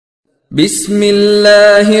بسم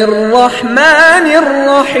الله الرحمن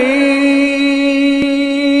الرحيم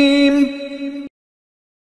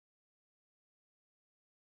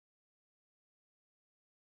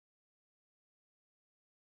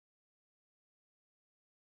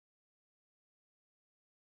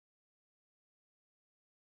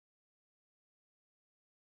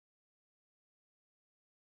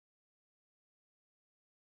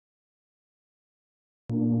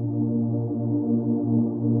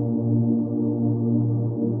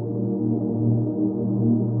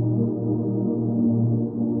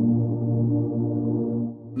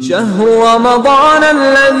شهر رمضان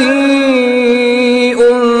الذي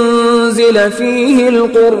أنزل فيه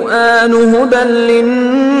القرآن هدى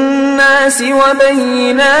للناس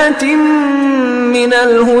وبينات من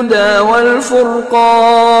الهدى والفرقان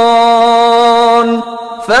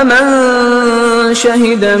فمن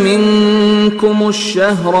شهد منكم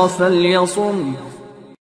الشهر فليصم.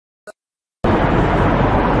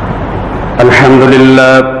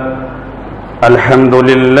 الحمد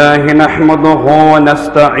لله نحمده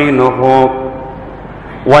ونستعينه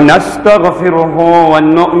ونستغفره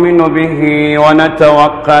ونؤمن به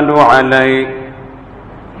ونتوكل عليه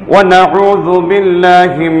ونعوذ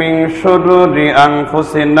بالله من شرور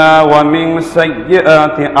أنفسنا ومن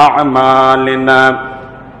سيئات أعمالنا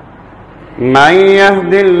من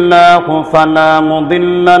يهد الله فلا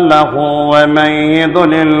مضل له ومن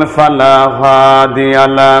يضلل فلا هادي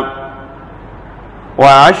له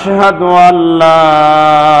وأشهد أن لا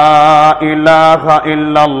إله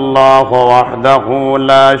إلا الله وحده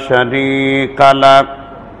لا شريك له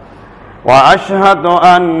وأشهد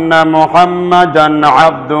أن محمدا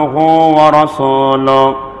عبده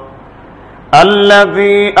ورسوله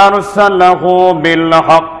الذي أرسله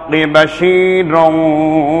بالحق بشيرا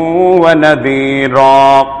ونذيرا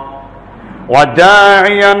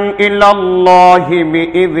وداعيا إلى الله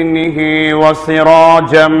بإذنه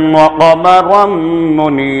وسراجا وقمرا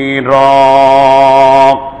منيرا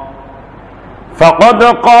فقد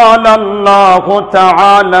قال الله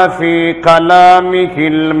تعالى في كلامه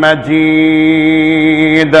المجيد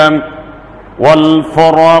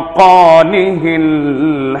والفرقانه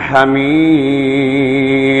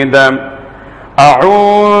الحميد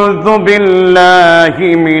أعوذ بالله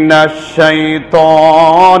من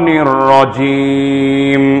الشيطان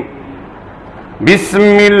الرجيم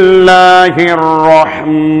بسم الله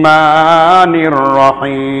الرحمن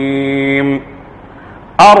الرحيم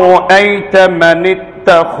أرأيت من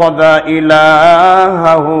اتخذ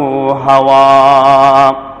إلهه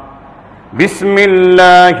هواه بسم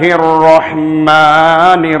الله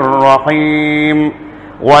الرحمن الرحيم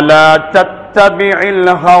ولا تتبع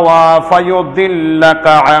الهوى فيضلك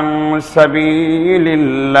عن سبيل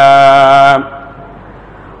الله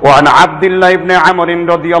وعن عبد الله بن عمرو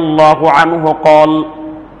رضي الله عنه قال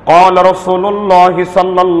قال رسول الله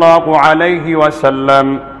صلى الله عليه وسلم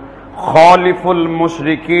خالف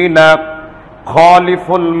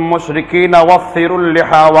المشركين وفروا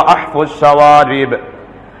اللحى وأحفوا الشوارب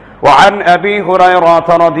وعن أبي هريرة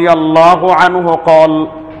رضي الله عنه قال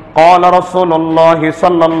قال رسول الله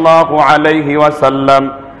صلى الله عليه وسلم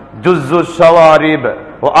جز الشوارب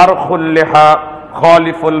وأرخ اللحى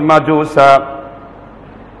خالف المجوس.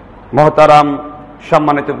 محترم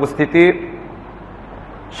সম্মানিত উপস্থিতি,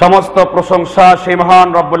 সমস্ত প্রশংসা সেই মহান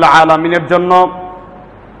রব্বুল আলামিনের জন্য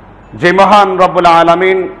যে মহান রব্বুল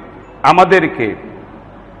আলামিন আমাদেরকে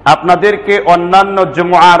আপনাদেরকে অন্যান্য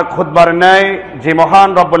জুমআর খুতবার ন্যায় যে মহান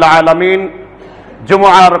রব্বুল আলামিন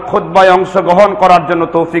জুমআর খুতবায় অংশগ্রহণ করার জন্য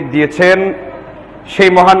তৌফিক দিয়েছেন, সেই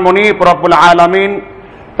মহান মনিব রব্বুল আলামিন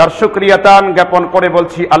তার শুকরিয়াতান জ্ঞাপন করে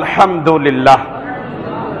বলছি আলহামদুলিল্লাহ।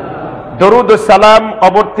 দরুদ ও সালাম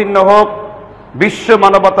অবতীর্ণ হোক বিশ্ব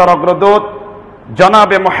মানবতার অগ্রদূত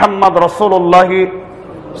জনাবে মুহাম্মদ রাসূলুল্লাহ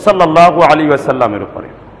সাল্লাল্লাহু আলাইহি ওয়াসাল্লামের উপরে।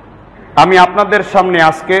 আমি আপনাদের সামনে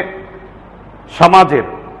আজকে সমাজের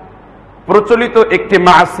প্রচলিত একটি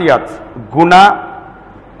মাসিয়াত গুনাহ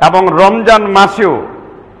এবং রমজান মাসেও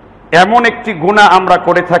এমন একটি গুনাহ আমরা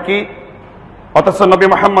করে থাকি, অথচ নবী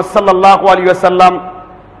মুহাম্মদ সাল্লাল্লাহু আলাইহি ওয়াসাল্লাম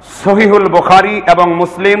সহিহুল বুখারী এবং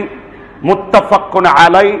মুসলিম মুত্তাফাকুন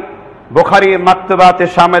আলাইহি, বুখারী মাকতুবাতে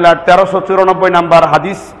শামিলার 1394 নম্বর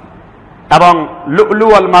হাদিস এবং লু'লু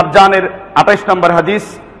ওয়াল মারজানের 28 নম্বর হাদিস,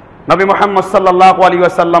 নবী মুহাম্মদ সাল্লাল্লাহু আলাইহি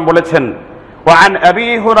ওয়াসাল্লাম বলেছেন وعن أبي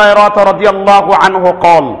هريرة رضي الله عنه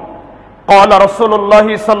قال قال رسول الله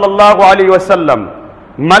صلى الله عليه وسلم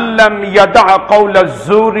من لم يدع قول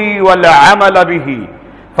الزور والعمل به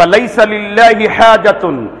فليس لله حاجة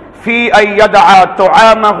في أن يدع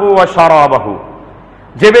طعامه وشرابه।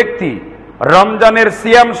 যে ব্যক্তি রমজানের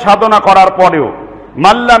সিয়াম সাধনা করার পরেও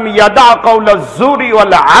মাল্লাম ইয়াদা কাউলা যুরি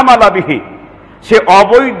ওয়াল আমালা বিহি, সে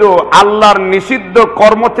অবৈধ আল্লাহর নিষিদ্ধ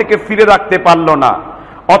কর্ম থেকে ফিরে রাখতে পারল না,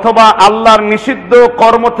 অথবা আল্লাহর নিষিদ্ধ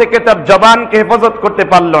কর্ম থেকে তার জবানকে হেফাজত করতে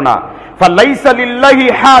পারল না, ফালাইসা লিল্লাহি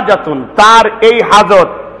হাজাতুন, তার এই হাজত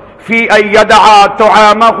ফি আইয়াদা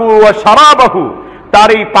তুআমাহু ওয়া শারাবাহু, তার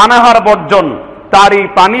এই পানাহার বর্জন, তার এই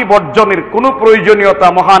পানি বর্জনের কোনো প্রয়োজনীয়তা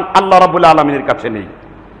মহান আল্লাহ রাব্বুল আলামিনের কাছে নেই।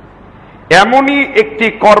 এমনই একটি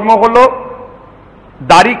কর্ম হলো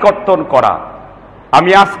দাড়ি কর্তন করা।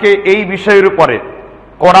 আমি আজকে এই বিষয়ের উপরে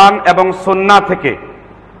কোরআন এবং সুন্নাহ থেকে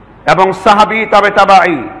এবং সাহাবী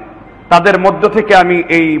তাবেঈ তাদের মধ্য থেকে আমি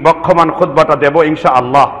এই বক্ষমান খুতবাটা দেব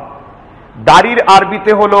ইনশাআল্লাহ। দাড়ির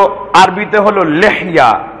আরবিতে হলো লেহইয়া।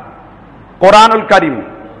 কোরআনুল কারীম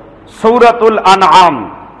সূরাতুল আনআম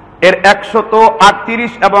এর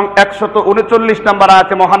 138 এবং 139 নম্বর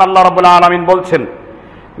আয়াতে মহান আল্লাহ রাব্বুল আলামিন বলছেন,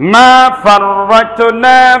 মা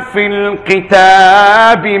ফাররাতনা ফিল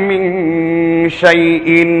কিতাবি মিন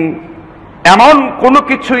শাইইন, এমন কোনো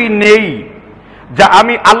কিছুই নেই যা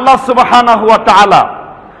আমি আল্লাহ সুবহানাহু ওয়া তাআলা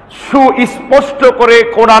সুস্পষ্ট করে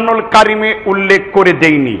কোরআনুল কারীমে উল্লেখ করে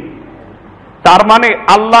দেইনি। তার মানে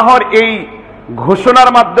আল্লাহর এই ঘোষণার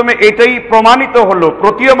মাধ্যমে এটাই প্রমাণিত হলো,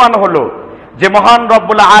 প্রতীয়মান হলো যে মহান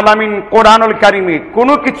রব্বুল আলামিন কোরআনুল কারীমে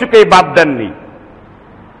কোনো কিছুকে বাদ দেননি।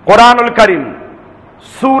 কোরআনুল কারীম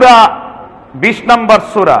সূরা 20 নম্বর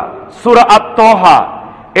সূরা আত-তাহা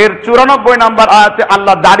এর 94 নম্বর আয়াতে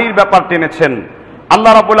আল্লাহ দাড়ির ব্যাপার টেনেছেন।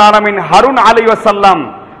 আল্লাহ রাব্বুল আলামিন হারুন আলাইহিস সালাম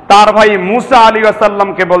তার ভাই মুসা আলাইহিস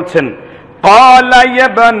সালামকে বলছেন, ক্বালা ইয়া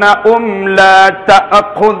ইবনা লা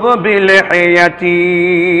তা'খুয বিলিহিয়াতি,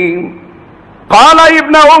 ক্বালা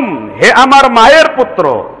ইবনা হে আমার মায়ের পুত্র,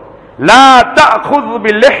 লা তা'খুয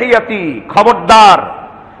বিলিহিয়াতি, খবরদার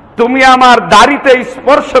তুমি আমার দাড়িতে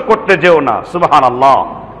স্পর্শ করতে যেও না। সুবহানাল্লাহ।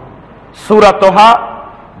 সূরা তাহা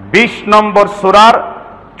 20 নম্বর সূরার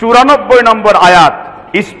 94 নম্বর আয়াত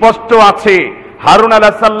স্পষ্ট আছে, হারুন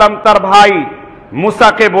আলাইহিস সালাম তার ভাই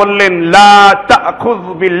মুসাকে বললেন, লা তা'খুয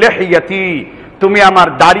বিলিহিয়াতি, তুমি আমার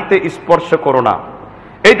দাড়িতে স্পর্শ করো না।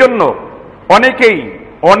 এই জন্য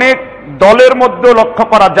অনেক দলের মধ্যে লক্ষ্য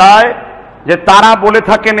করা যায় যে তারা বলে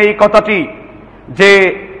থাকেন এই কথাটি যে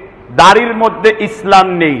দাড়ির মধ্যে ইসলাম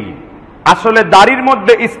নেই। আসলে দাড়ির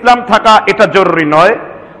মধ্যে ইসলাম থাকা এটা জরুরি নয়,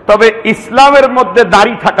 তবে ইসলামের মধ্যে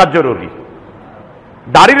দাড়ি থাকা জরুরি।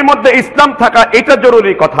 দাড়ির মধ্যে ইসলাম থাকা এটা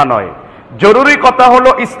জরুরি কথা নয়, জরুরি কথা হলো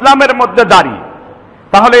ইসলামের মধ্যে দাড়ি।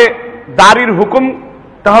 তাহলে দাড়ির হুকুম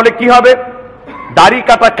তাহলে কি হবে? দাড়ি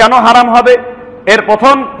কাটা কেন হারাম হবে? এর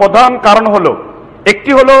প্রধান কারণ হলো,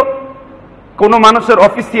 একটি হলো কোন মানুষের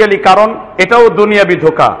অফিসিয়ালি কারণ, এটাও দুনিয়াবি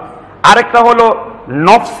ধোঁকা। আরেকটা হলো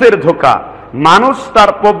নফসের ধোঁকা। মানুষ তার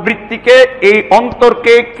প্রবৃত্তিকে, এই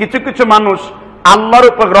অন্তরকে কিছু কিছু মানুষ আল্লাহর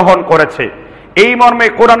উপর গ্রহণ করেছে। এই মর্মে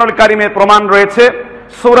কোরআনুল কারীমের প্রমাণ রয়েছে।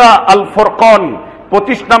 সূরা আল ফুরকান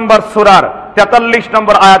 25 নম্বর সূরার 43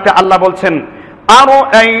 নম্বর আয়াতে আল্লাহ বলছেন,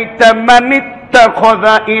 আরাআইতা মান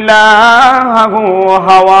ইত্তাখাযা ইলাহাহু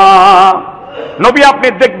হাওয়া, নবী আপনি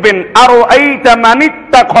দেখবেন, আরাআইতা মান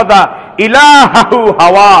ইত্তাখাযা ইলাহাহু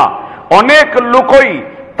হাওয়া, অনেক লোকই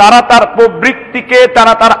তারা তার প্রবৃত্তিকে,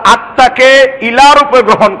 তারা তার আত্মাকে ইলার উপর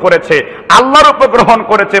গ্রহণ করেছে, আল্লাহর উপর গ্রহণ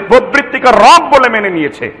করেছে, প্রবৃত্তিকে রব বলে মেনে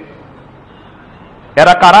নিয়েছে।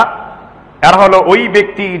 এরা কারা? এরা হলো ওই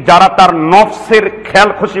ব্যক্তি যারা তার নফসের খেয়াল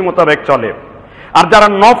খুশি মোতাবেক চলে। আর যারা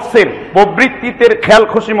নফসের প্রবৃত্তির খেয়াল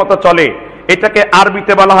খুশি মতো চলে, এটাকে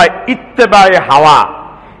আরবিতে বলা হয় ইত্তেবায়ে হাওয়া।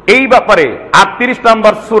 এই ব্যাপারে 38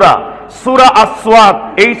 নম্বর সূরা আস-সাদ,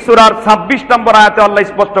 এই সূরার 26 নম্বর আয়াতে আল্লাহ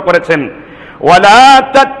স্পষ্ট করেছেন, ওয়ালা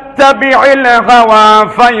তাত্তাবি'ল হাওয়া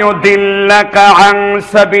ফায়ুদিল্লাকা আন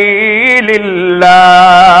সাবিলিল্লাহ।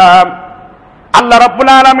 আল্লাহ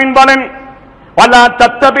রাব্বুল আলামিন বলেন, ওয়ালা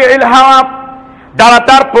তাত্তাবি'ল হাওয়া, যারা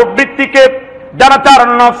তার প্রবৃত্তিকে, যারা তার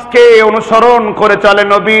নফসকে অনুসরণ করে চলে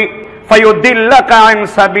নবী, ফায়ুদিল্লাকা আন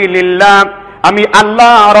সাবিলিল্লাহ, আমি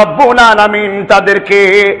আল্লাহ রাব্বুল আলামিন তাদেরকে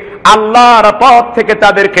আল্লাহর পথ থেকে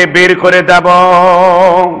তাদেরকে বের করে দেব।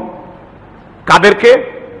 কাদেরকে?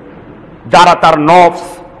 যারা তার নফস,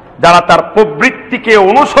 যারা তার প্রবৃত্তিকে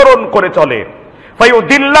অনুসরণ করে চলে।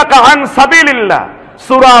 ফায়ুদিল্লাকা আন সাবিলিল্লাহ,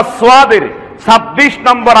 সূরা সাদের 26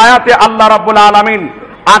 নম্বর আয়াতে আল্লাহ রাব্বুল আলামিন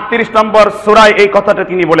 38 নম্বর সূরায় এই কথাটা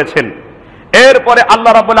তিনি বলেছেন। এরপরে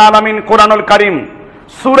আল্লাহ রাব্বুল আলামিন কোরআনুল কারীম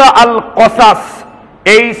সূরা আল কসাস,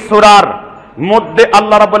 এই সূরার মধ্যে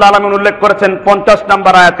আল্লাহ রাব্বুল আলামিন উল্লেখ করেছেন 50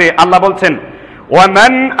 নম্বর আয়াতে আল্লাহ বলছেন,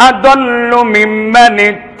 ওয়ামান আদাল্লু মিম্মান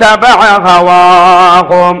ইত্তাবা'a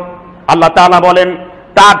হাওয়াহু, আল্লাহ তাআলা বলেন,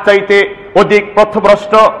 তার চাইতে অধিক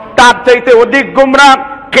পথভ্রষ্ট, তার চাইতে অধিক গোমরাহ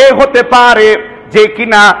কে হতে পারে যে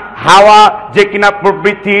কিনা হাওয়া, যে কিনা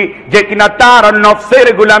প্রবৃত্তি, যে কিনা তার নফসের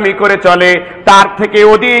গোলামি করে চলে, তার থেকে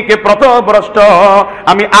অধিক পথভ্রষ্ট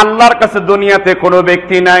আমি আল্লাহর কাছে দুনিয়াতে কোনো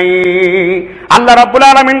ব্যক্তি নাই। আল্লাহ রাব্বুল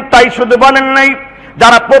আলামিন তাই শুধু বলেন নাই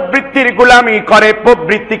যারা প্রবৃত্তির গোলামি করে,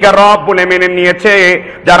 প্রবৃত্তিকে রব বলে মেনে নিয়েছে,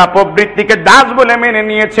 যারা প্রবৃত্তিকে দাস বলে মেনে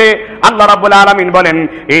নিয়েছে, আল্লাহ রাব্বুল আলামিন বলেন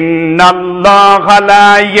ইন্নাল্লাহা লা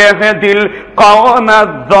ইয়াহদিল কওমাজ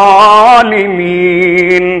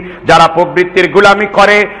জালিমিন। যারা প্রবৃত্তির গোলামি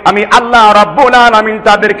করে আমি আল্লাহ রাব্বুল আলামিন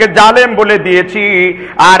তাদেরকে জালেম বলে দিয়েছি,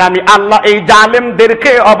 আর আমি আল্লাহ এই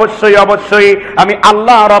জালেমদেরকে অবশ্যই অবশ্যই আমি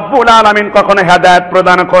আল্লাহ রাব্বুল আলামিন কখনো হেদায়েত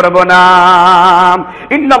প্রদান করব না।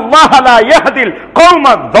 ইন্নাল্লাহা লা ইয়াহদিল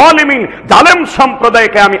কওমাজ জালিমিন, জালেম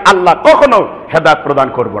সম্প্রদায়কে আমি আল্লাহ কখনো হেদায়েত প্রদান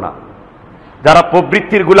করব না। যারা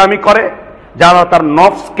প্রবৃত্তির গোলামি করে, যারা তার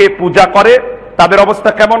নফসকে পূজা করে, তাদের অবস্থা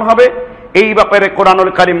কেমন হবে এই ব্যাপারে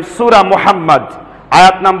কোরআনুল কারীম সূরা মুহাম্মদ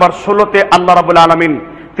আয়াত নাম্বার 16-তে আল্লাহ রাব্বুল আলামিন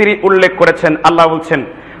তিনি উল্লেখ করেছেন। আল্লাহ বলছেন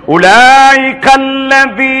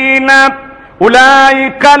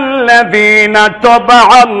উলাইকাল্লাযীনা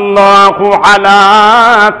তাবাআল্লাহু আলা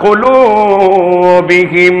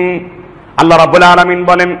কুলুবিহিম। আল্লাহ রাব্বুল আলামিন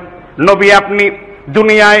বলেন নবী আপনি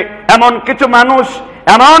দুনিয়ায় এমন কিছু মানুষ,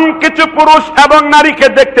 এমন কিছু পুরুষ এবং নারীকে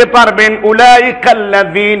দেখতে পারবেন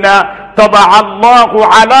উলাইকাল্লাযীনা তাবাআল্লাহু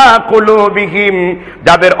আলা কুলুবিহিম,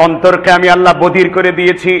 যাদের অন্তরকে আমি আল্লাহ বধির করে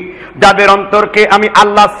দিয়েছি, যাদের অন্তরকে আমি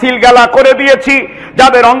আল্লাহ সিলগালা করে দিয়েছি,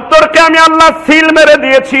 যাদের অন্তরকে আমি আল্লাহ সিল মেরে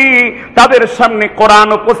দিয়েছি, তাদের সামনে কোরআন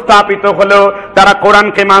উপস্থাপিত হলো তারা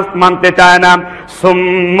কোরআনকে মানতে চায় না।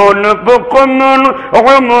 সুম্মুন বুকুমুন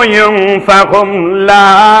উমুয়ুন ফাহুম লা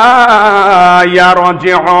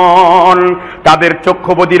ইয়ারজিউন, তাদের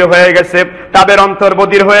চক্ষু বধির হয়ে গেছে, তাদের অন্তর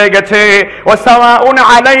বধির হয়ে গেছে। ওয়াসাওয়াউন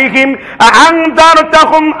আলাইহিম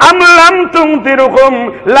আনজারতাহুম আম লাম তুনজিরহুম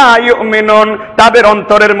লা ইউমিনুন, তাদের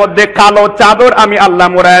অন্তরের মধ্যে কালো চাদর আমি আল্লাহ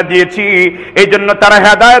মোড়ায় দিয়েছি, এই জন্য তারা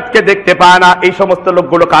হেদায়েতকে দেখতে পায় না। এই সমস্ত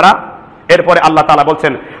লোকগুলো কারা? এরপরে আল্লাহ তাআলা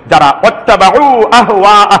বলছেন যারা ওয়াত্তাবাউ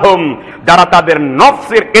আহওয়াআহুম, যারা তাদের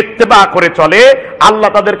নফসের ইত্তেবা করে চলে, আল্লাহ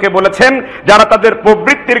তাদেরকে বলেছেন যারা তাদের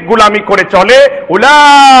প্রবৃত্তির গোলামি করে চলে,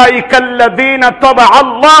 উলাইকাল্লাযীনা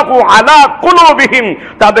তাবাআল্লাহু আলা কুলুবিহিম,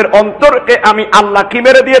 তাদের অন্তরকে আমি আল্লাহ কি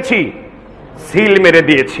মেরে দিয়েছি? সিল মেরে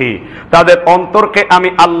দিয়েছি। তাদের অন্তরকে আমি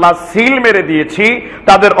আল্লাহ সিল মেরে দিয়েছি,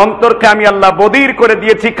 তাদের অন্তরকে আমি আল্লাহ বধির করে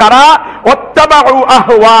দিয়েছি। কারা? ওয়াত্তাবাউ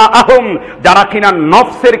আহওয়াআহুম, যারা কিনা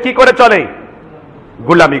নফসের কি করে চলে?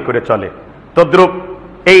 গোলামি করে চলে। তদ্রূপ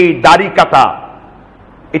এই দাড়ি কাটা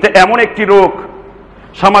এটা এমন একটি রোগ,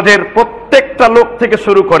 সমাজের প্রত্যেকটা লোক থেকে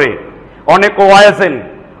শুরু করে অনেক ওয়াইজেন,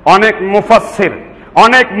 অনেক মুফাসসির,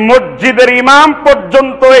 অনেক মসজিদের ইমাম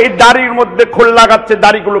পর্যন্ত এই দাড়ির মধ্যে খোল লাগাচ্ছে,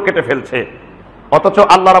 দাড়িগুলো কেটে ফেলছে। অথচ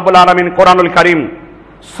আল্লাহ রাব্বুল আলামিন কোরআনুল কারীম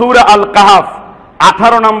সূরা আল কাহফ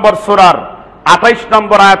 18 নম্বর সূরার 28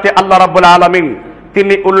 নম্বর আয়াতে আল্লাহ রাব্বুল আলামিন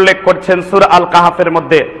তিনি উল্লেখ করছেন, সূরা আল কাহফের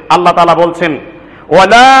মধ্যে আল্লাহ তাআলা বলছেন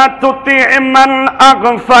ওয়ালা তুতি' মান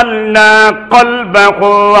আগফালনা কলবাহু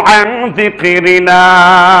আন যিকরিনা,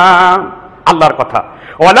 আল্লাহর কথা,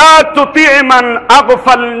 ওয়ালা তুতি' মান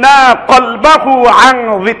আগফালনা কলবাহু আন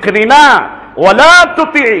যিকরিনা ওয়ালা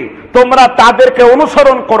তুতি', তোমরা তাদেরকে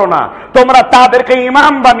অনুসরণ করো না, তোমরা তাদেরকে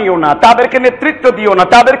ইমাম বানিও না, তাদেরকে নেতৃত্ব দিও না,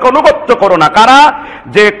 তাদেরকে অনুগত্য করো না। কারা?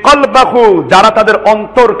 যে কলবাহু, যারা তাদের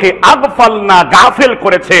অন্তরকে আগফালনা, গাফেল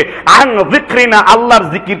করেছে, আন যিকরিনা, আল্লাহর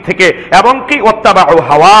জিকির থেকে, এবং কি ওয়াত্তাবাউ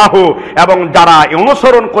হাওয়াহু, এবং যারা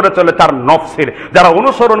অনুসরণ করে চলে তার নফসের, যারা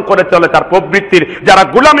অনুসরণ করে চলে তার প্রবৃত্তির, যারা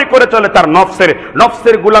গোলামি করে চলে তার নফসের।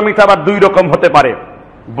 নফসের গোলামিটা আবার দুই রকম হতে পারে,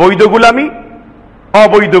 বৈধ গোলামি,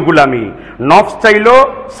 অবৈধ গোলামি। নফস চাইলো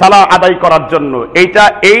সালাহ আদায় করার জন্য, এইটা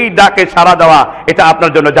এই ডাকে সাড়া দেওয়া, এটা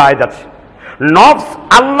আপনার জন্য জায়েজ আছে। নফস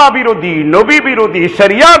আল্লাহ বিরোধী, নবী বিরোধী,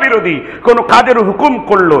 শরিয়া বিরোধী কোন কাজের হুকুম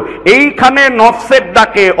করলো, এইখানে নফসের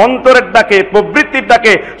ডাকে, অন্তরের ডাকে, প্রবৃত্তির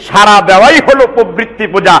ডাকে সাড়া দেওয়াই হলো প্রবৃত্তি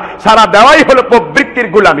পূজা, সাড়া দেওয়াই হলো প্রবৃত্তির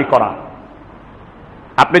গোলামি করা।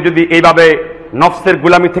 আপনি যদি এইভাবে নফসের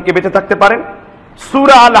গোলামি থেকে বেঁচে থাকতে পারেন,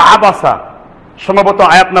 সূরা আল আবাসা সম্ভবত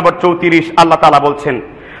আয়াত নম্বর 34 আল্লাহ তাআলা বলছেন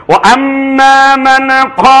وَأَمَّا مَنْ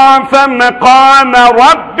خَافَ مَقَامَ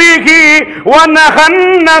رَبِّهِ وَنَهَى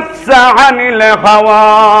النَّفْسَ عَنِ الْهَوَى,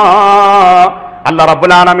 আল্লাহ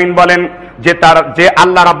রাব্বুল আলামিন বলেন যে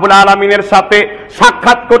আল্লাহ রাব্বুল আলামিনের সাথে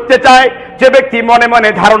সাক্ষাৎ করতে চায়, যে ব্যক্তি মনে মনে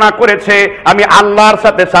ধারণা করেছে আমি আল্লাহর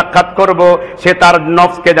সাথে সাক্ষাৎ করব, সে তার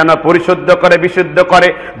নফসকে যেন পরিশুদ্ধ করে, বিশুদ্ধ করে,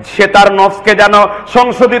 সে তার নফসকে যেন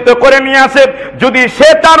সংশোধিত করে নিয়ে আসে। যদি সে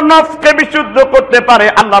তার নফসকে বিশুদ্ধ করতে পারে,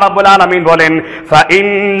 আল্লাহ রাব্বুল আলামিন বলেন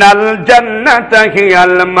ফাইন্নাল জান্নাতা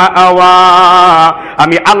হিয়াল মাআওয়া,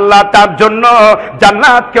 আমি আল্লাহ তার জন্য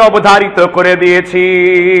জান্নাতকে অবধারিত করে দিয়েছি।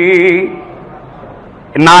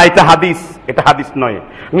 না এটা হাদিস, এটা হাদিস নয়,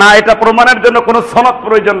 না এটা প্রমাণের জন্য কোনো সনদ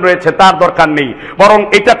প্রয়োজন রয়েছে, তার দরকার নেই, বরং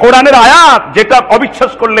এটা কোরআনের আয়াত, যেটা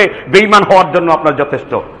অবিশ্বাস করলে বেঈমান হওয়ার জন্য আপনার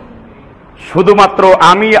যথেষ্ট। শুধুমাত্র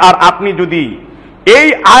আমি আর আপনি যদি এই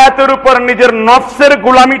আয়াতের উপর নিজের নফসের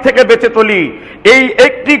গোলামি থেকে বেঁচে চলি, এই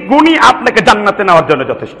একটি গুণই আপনাকে জান্নাতে নেওয়ার জন্য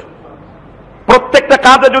যথেষ্ট। প্রত্যেকটা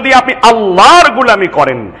কাজে যদি আপনি আল্লাহর গোলামি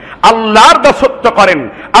করেন, আল্লাহর দাসত্ব করেন,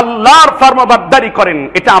 আল্লাহর ফরমাবরদারি করেন,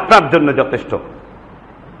 এটা আপনার জন্য যথেষ্ট।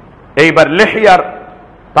 এইবার লেহিয়ার,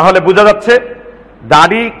 তাহলে বোঝা যাচ্ছে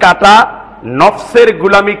দাড়ি কাটা নফসের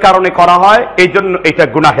গোলামি কারণে করা হয়, এই জন্য এটা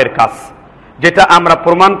গুনাহের কাজ, যেটা আমরা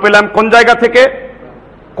প্রমাণ পেলাম কোন জায়গা থেকে?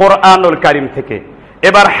 কোরআনুল কারীম থেকে।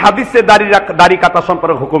 এবার হাদিসে দাড়ি কাটা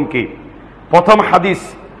সম্পর্কে হুকুম কি? প্রথম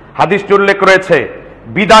হাদিস উল্লেখ রয়েছে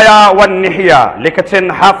বিদায়া ওয়ান নিহিয়া, লিখেছেন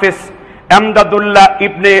হাফিজ আমদাদুল্লাহ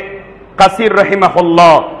ইবনে কাসির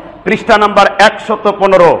রাহিমাহুল্লাহ, পৃষ্ঠা নাম্বার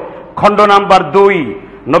 115, খণ্ড নাম্বার 2।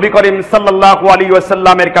 নবী করিম সাল্লাল্লাহু আলাইহি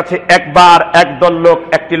ওয়াসাল্লামের কাছে একবার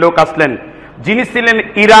একটি লোক আসলেন, যিনি ছিলেন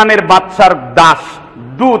ইরানের বাদশার দাস,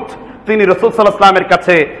 দূত। তিনি রাসূল সাল্লাল্লাহু আলাইহি ওয়াসাল্লামের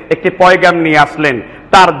কাছে একটি পয়গাম নিয়ে আসলেন।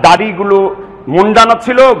 তার দাড়িগুলো মুন্ডানো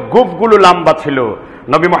ছিল, গোঁফগুলো লম্বা ছিল।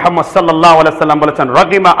 নবী মুহাম্মদ সাল্লাল্লাহু আলাইহি ওয়াসাল্লাম বলেছেন,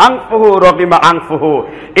 রগিমা আনফুহু,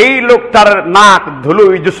 এই লোকটার নাক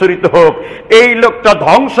ধুলোয় জুসরিত হোক, এই লোকটা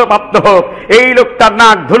ধ্বংসপ্রাপ্ত হোক, এই লোকটার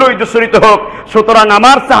নাক ধুলোয় জুসরিত হোক। সুতরাং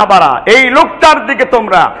আমার সাহাবারা, এই লোকটার দিকে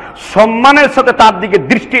তোমরা সম্মানের সাথে তার দিকে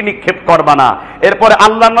দৃষ্টি নিক্ষেপ করবা না। এরপরে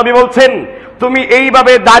আল্লাহর নবী বলছেন, তুমি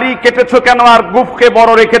এইভাবে দাড়ি কেটেছো কেন আর গোঁফকে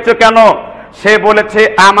বড় রেখেছো কেন? সে বলেছে,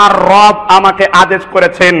 আমার রব আমাকে আদেশ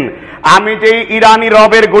করেছেন, আমি যে ইরানি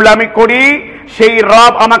রবের গোলামি করি, সেই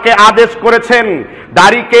রব আমাকে আদেশ করেছেন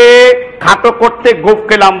দাড়িকে খাটো করতে,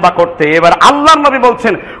 গোঁফকে লম্বা করতে। এবার আল্লাহর নবী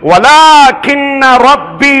বলছেন, ওয়ালাকিন্না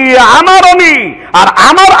রাব্বি আমারনি, আর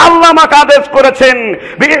আমার আল্লাহ আমাকে আদেশ করেছেন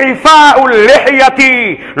বিইফাউল লিহিয়াতি,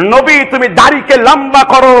 নবী তুমি দাড়িকে লম্বা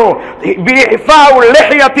করো, বিইফাউল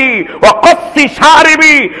লিহিয়াতি ওয়া কাসসি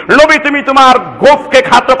শারিবি, নবী তুমি তোমার গোঁফকে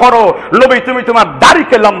খাটো করো, নবী তুমি তোমার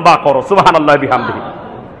দাড়িকে লম্বা করো। সুবহানাল্লাহি বিহামদিহি।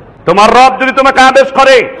 তোমার রব যদি তোমাকে আদেশ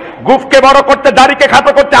করে গোঁফকে বড় করতে, দাড়িকে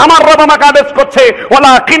খাটো করতে, আমার রব আমাকে আদেশ করছে,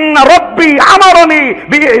 ওয়ালাকিন্না রাব্বি আমারনি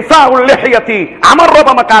বিইফাউল লিহিয়াতি, আমার রব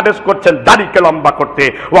আমাকে আদেশ করছেন দাড়িকে লম্বা করতে,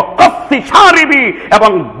 ওয়া কাসসি শারিবি,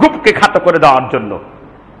 এবং গোঁফকে খাটো করে দেওয়ার জন্য।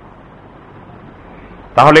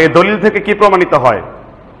 তাহলে এই দলিল থেকে কি প্রমাণিত হয়?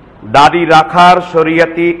 দাড়ি রাখার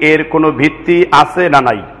শরীয়তি এর কোনো ভিত্তি আছে না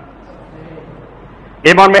নাই?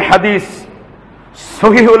 ইমামে হাদিস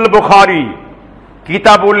সহিহুল বুখারী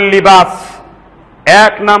কিতাবুল লিবাস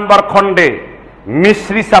 1 নম্বর খণ্ডে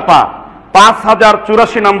মিশরি ছাপা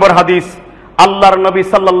 5084 নম্বর হাদিস, আল্লাহর নবী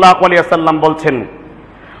সাল্লাল্লাহু আলাইহি ওয়াসাল্লাম বলছেন,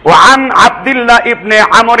 ওয়ান আব্দুল্লাহ ইবনে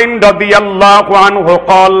আমর রাদিয়াল্লাহু আনহু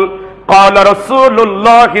قال قال رسول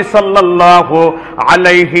الله সাল্লাল্লাহু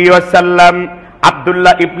আলাইহি ওয়াসাল্লাম,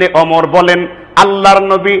 আব্দুল্লাহ ইবনে ওমর বলেন, আল্লাহর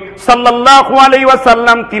নবী সাল্লাল্লাহু আলাইহি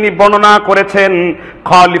ওয়াসাল্লাম তিনি বর্ণনা করেছেন,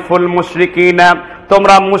 খালিফুল মুশরিকিনা,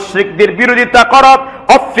 তোমরা মুশরিকদের বিরোধিতা করো,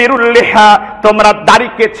 অফিরুল লিহা, তোমরা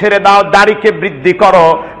দাড়িকে ছেড়ে দাও, দাড়িকে বৃদ্ধি করো।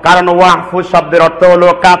 কারণ ওয়াহফু শব্দের অর্থ হলো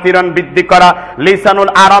কাতিরান, বৃদ্ধি করা।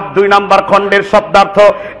 লিসানুল আরব 2 নম্বর খণ্ডের শব্দার্থ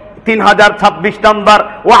 3026 নম্বর,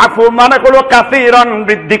 ওয়াহফু মানে হলো কাতিরান,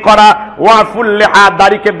 বৃদ্ধি করা, ওয়াহফুল লিহা,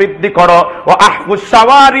 দাড়িকে বৃদ্ধি করো, ওয়া আহফু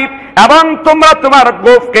শাওয়ারিব, এবং তোমরা তোমার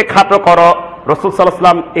গোঁফকে খাটো করো। রাসূল সাল্লাল্লাহু আলাইহি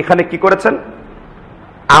ওয়াসাল্লাম এখানে কি করেছেন?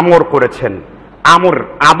 আমর করেছেন, আমর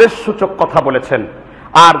আদেশ সূচক কথা বলেছেন।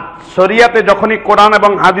 আর শরিয়াতে যখনই কোরআন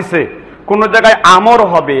এবং হাদিসে কোন জায়গায় আমর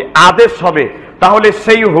হবে, আদেশ হবে, তাহলে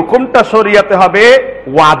সেই হুকুমটা শরিয়াতে হবে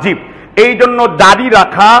ওয়াজিব। এই জন্য দাড়ি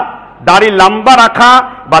রাখা, দাড়ি লম্বা রাখা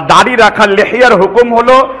বা দাড়ি রাখা লিহিয়ার হুকুম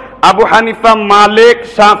হলো আবু হানিফা, মালিক,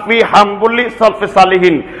 শাফি, হাম্বলি, সালফে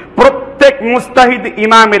সালিহিন প্রত্যেক মুস্তাহিদ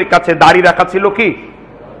ইমামের কাছে দাড়ি রাখা ছিল কি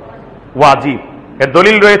ওয়াজিব। এর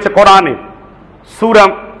দলিল রয়েছে কোরআনে, সূরা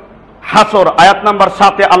হাসর আয়াত নাম্বার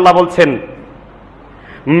 7-এ আল্লাহ বলছেন,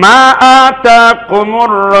 মা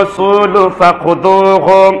আতাকুমুর রাসূলু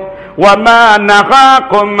ফাখুযুহু ওয়া মা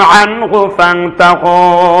নাহাকুম আনহু ফান্তাহু,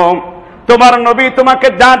 তোমার নবী তোমাকে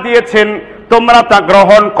যা দিয়েছেন তোমরা তা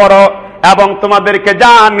গ্রহণ করো, এবং তোমাদেরকে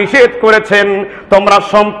যা নিষেধ করেছেন তোমরা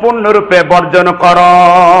সম্পূর্ণরূপে বর্জন করো।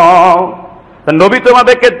 নবী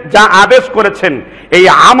তোমাদেরকে যা আদেশ করেছেন, এই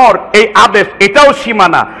আমর, এই আদেশ, এটাও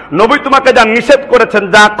সীমানা। নবী তোমাকে যা নিষেধ করেছেন,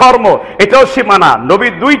 যা কর্ম, এটাও সীমানা। নবী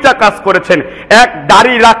 2টা কাজ করেছেন, 1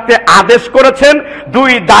 দাড়ি রাখতে আদেশ করেছেন,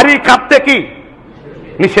 2 দাড়ি কাটতে কি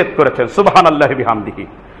নিষেধ করেছেন। সুবহানাল্লাহি বিহামদিহি।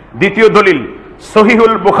 দ্বিতীয় দলিল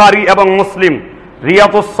সহিহুল বুখারী এবং মুসলিম,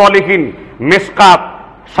 রিয়াদুস সালিহিন, মিশকাত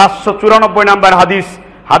 794 নম্বর হাদিস,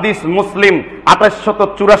 হাদিস মুসলিম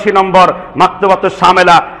 2884 নম্বর, মাকতুবাতুশ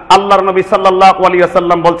শামেলা আল্লাহর নবী সাল্লাল্লাহু আলাইহি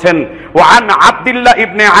ওয়াসাল্লাম বলছেন, ওয়া আন আব্দুল্লাহ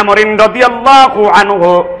ইবনে আমর রাদিয়াল্লাহু আনহু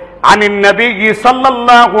আনিন নবী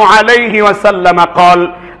সাল্লাল্লাহু আলাইহি ওয়াসাল্লাম قال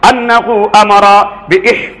আন্নাহু আমারা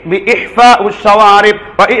বিইহফাউশ শাওয়ারিব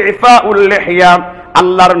ওয়া ইফাউল লিহয়া।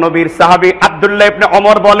 আল্লাহর নবীর সাহাবী আব্দুল্লাহ ইবনে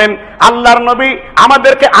ওমর বলেন, আল্লাহর নবী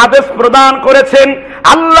আমাদেরকে আদেশ প্রদান করেছেন,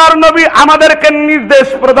 আল্লাহর নবী আমাদেরকে নির্দেশ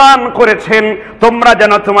প্রদান করেছেন, তোমরা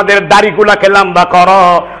যেন তোমাদের দাড়িগুলাকে লম্বা করো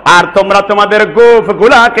আর তোমরা তোমাদের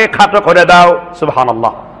গোঁফগুলাকে খাটো করে দাও।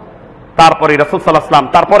 সুবহানাল্লাহ। তারপরে রাসূল সাল্লাল্লাহু আলাইহি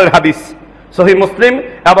ওয়াসাল্লাম তারপরের হাদিস সহিহ মুসলিম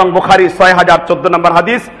এবং বুখারী 6014 নম্বর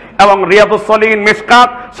হাদিস এবং রিয়াদুস সলিহিন মিশকাত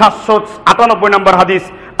 798 নম্বর হাদিস,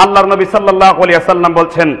 আল্লাহর নবী সাল্লাল্লাহু আলাইহি ওয়াসাল্লাম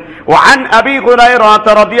বলছেন, ওয়া আন আবি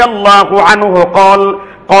হুরায়রা রাদিয়াল্লাহু আনহু قال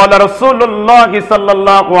قال رسول الله صلى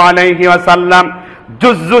الله عليه وسلم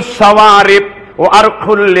জুজ্জুশ শাওয়ারিব ওয়া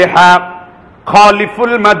আরখুল লিহা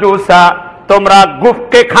খালিফুল মাজুসা। তোমরা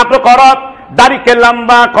গোঁফকে খাটো করো, দাড়িকে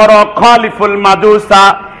লম্বা করো, খালিফুল মাজুসা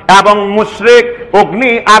এবং মুশরিক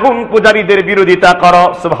অগ্নি আগুন পূজারীদের বিরোধিতা করো।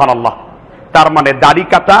 সুবহানাল্লাহ। তার মানে দাড়ি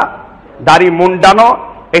কাটা, দাড়ি মুন্ডানো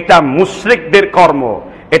এটা মুশরিকদের কর্ম,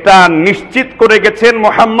 এটা নিশ্চিত করে গেছেন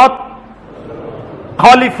মুহাম্মদ।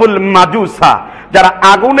 খালিফুল মাজুসা যারা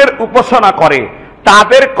আগুনের উপাসনা করে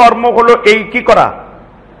তাদের কর্ম হলো এই কি করা,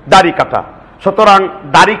 দাড়ি কাটা। সুতরাং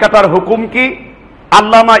দাড়ি কাটার হুকুম কি?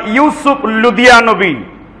 আল্লামা ইউসুফ লুধিয়ানবী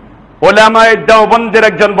উলামায়ে দেওবন্দের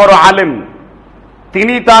একজন বড় আলেম,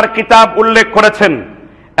 তিনি তার কিতাব উল্লেখ করেছেন,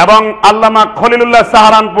 এবং আল্লামা খলিলুল্লাহ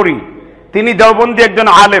সাহারানপুরী তিনি দেওবন্দি একজন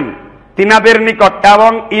আলেম, তিনাদের নিকট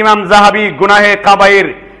এবং ইমাম জাহাবি গুনাহে কাবায়ের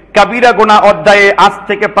কাবিরা গুনাহ অধ্যায়ে আজ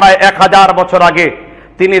থেকে প্রায় 1000 বছর আগে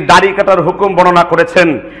তিনি দাড়ি কাটার হুকুম বর্ণনা করেছেন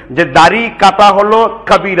যে দাড়ি কাটা হলো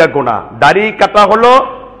কাবিরা গুনাহ, দাড়ি কাটা হলো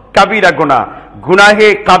কাবিরা গুনাহ, গুনাহে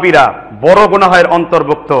কাবিরা বড় গুনাহের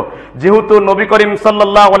অন্তর্ভুক্ত। যেহেতু নবী করিম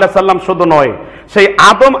সাল্লাল্লাহু আলাইহি সাল্লাম শুধু নয়, সেই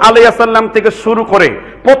আদম আলাইহিস সালাম থেকে শুরু করে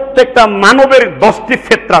প্রত্যেকটা মানবের 10টি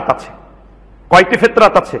ফিতরাত আছে। কয়টি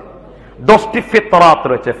ফিতরাত আছে? 10টি ফিতরাত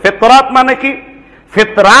রয়েছে। ফিতরাত মানে কি?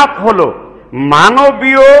 ফিতরাত হলো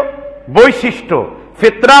মানবীয় বৈশিষ্ট্য,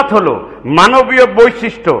 ফিতরাত হলো মানবীয়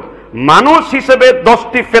বৈশিষ্ট্য। মানুষ হিসেবে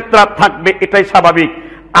 10টি ফিতরাত থাকবে, এটাই স্বাভাবিক।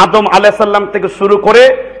 আদম আলাইহিস সালাম থেকে শুরু করে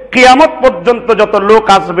কিয়ামত পর্যন্ত যত লোক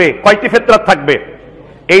আসবে কয়টি ফিতরাত থাকবে?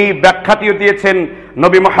 এই ব্যাখ্যাটিও দিয়েছেন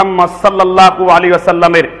নবী মুহাম্মদ সাল্লাল্লাহু আলাইহি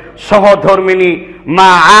ওয়াসাল্লামের সহধর্মিনী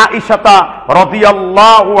মা আয়েশা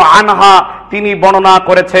রাদিয়াল্লাহু আনহা, তিনি বর্ণনা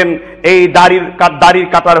করেছেন এই দাড়ির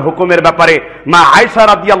কাটার হুকুমের ব্যাপারে। মা আয়েশা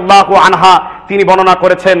রাদিয়াল্লাহু আনহা তিনি বর্ণনা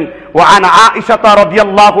করেছেন, ওয়া আন আয়েশা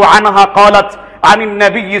রাদিয়াল্লাহু আনহা قالت عن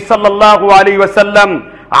النبي صلى الله عليه وسلم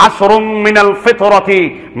আশরুম মিনাল ফিতরাতি,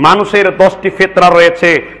 মানুষের 10টি ফিতরা রয়েছে,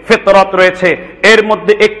 ফিতরাত রয়েছে। এর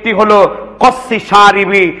মধ্যে একটি হলো কসি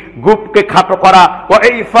শারিবি, গোঁফকে খাটো করা, ওয়া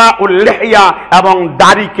ইফাউল লিহয়া এবং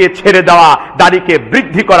দাড়িকে ছেড়ে দেওয়া, দাড়িকে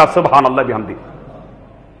বৃদ্ধি করা। সুবহানাল্লাহ বিহামদি।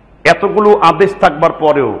 এতগুলো আদেশ থাকবার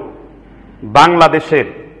পরেও বাংলাদেশের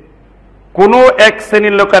কোন এক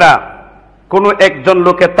শ্রেণীর লোকেরা কোন একজন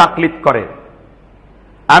লোকে তাকলিদ করে।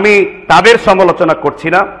 আমি তাদের সমালোচনা করছি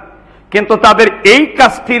না, কিন্তু তাদের এই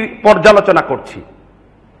কাজটির পর্যালোচনা করছি।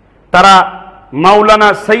 তারা মাওলানা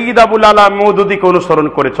সৈয়দ আবুল আলা মওদুদীকে অনুসরণ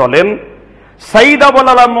করে চলেন। সৈয়দ আবুল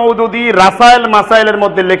আলা মওদুদী রাসায়েল মাসাইলের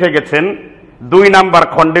মধ্যে লিখে গেছেন 2 নাম্বার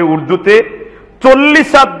খণ্ডে উর্দুতে, 40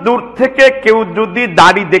 হাত দূর থেকে কেউ যদি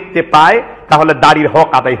দাড়ি দেখতে পায় তাহলে দাড়ির হক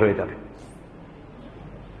আদায় হয়ে যাবে।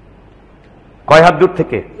 কয় হাত দূর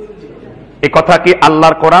থেকে? এই কথা কি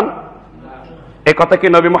আল্লাহর কোরআন? এই কথা কি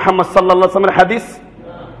নবী মুহাম্মদ সাল্লাল্লাহু আলাইহি ওয়াসাল্লামের হাদিস?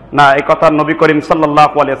 না, এই কথা নবী করিম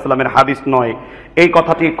সাল্লাল্লাহু আলাইহি ওয়াসাল্লামের হাদিস নয়, এই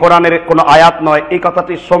কথাটি কোরআনের কোনো আয়াত নয়, এই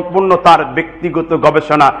কথাটি সম্পূর্ণ তার ব্যক্তিগত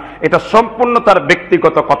গবেষণা, এটা সম্পূর্ণ তার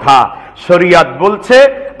ব্যক্তিগত কথা। শরিয়াত বলছে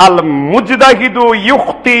আল মুজতাহিদু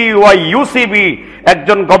ইউখতি ওয়া ইউসিবি,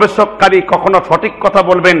 একজন গবেষককারী কখনো সঠিক কথা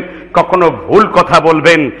বলবেন, কখনো ভুল কথা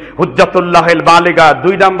বলবেন। হুজ্জাতুল্লাহিল বালিগা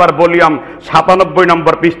 2 নম্বর ভলিউম 97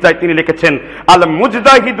 নম্বর পৃষ্ঠায় তিনি লিখেছেন আল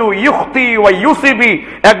মুজতাহিদু ইউখতি ওয়া ইউসিবি,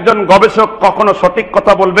 একজন গবেষক কখনো সঠিক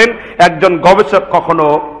কথা বলবেন, একজন গবেষক কখনো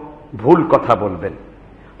ভুল কথা বলবেন।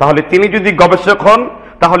 তাহলে তিনি যদি গবেষক হন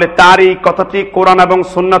তাহলে তার এই কথাটি কোরআন এবং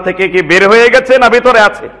সুন্নাহ থেকে কি বের হয়ে গেছে না ভিতরে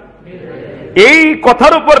আছে? এই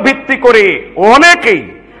কথার উপর ভিত্তি করে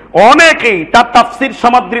অনেকেই তার তাফসির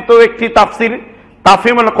সমাদৃত একটি তাফসির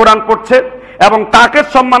তাফহিমুল কোরআন পড়ছে এবং তাকে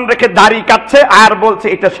সম্মান রেখে দাড়ি কাটছে আর বলছে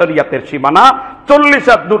এটা শরীয়তের সীমানা, 40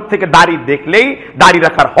 হাত দূর থেকে দাড়ি দেখলেই দাড়ি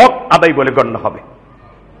রাখার হক আদায় বলে গণ্য হবে।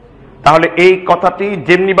 তাহলে এই কথাটি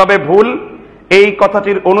যেমনি ভাবে ভুল, এই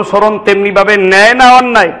কথাটির অনুসরণ তেমনি ভাবে ন্যায় না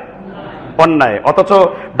অন্যায়? অন্যায়। অথচ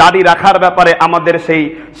দাড়ি রাখার ব্যাপারে আমাদের সেই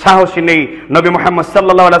সাহসী নেই। নবী মুহাম্মদ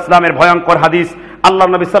সাল্লাল্লাহু আলাইহি ওয়াসাল্লামের ভয়ঙ্কর হাদিস, আল্লাহ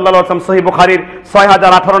নবী সাল্লাল্লাহু আলাইহি ওয়াসাল্লাম সহিহ বুখারীর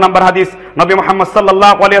 6018 নম্বর হাদিস, নবী মুহাম্মদ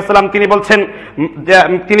সাল্লাল্লাহু আলাইহি ওয়াসাল্লাম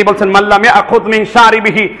তিনি বলছেন মাল্লাম ইয়াখুদ মিন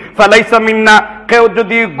শারিবিহি ফালাইসা মিন্না, কেউ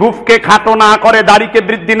যদি গুফকে খাটো না করে, দাড়িকে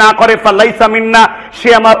বৃদ্ধি না করে, ফালাইসা মিন্না, সে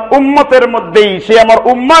আমার উম্মতের মধ্যেই, সে আমার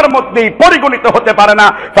উম্মার মধ্যেই পরিগণিত হতে পারে না।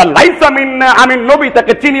 ফালাইসা মিন্না, আমি নবী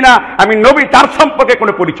তাকে চিনি না, আমি নবী তার সম্পর্কে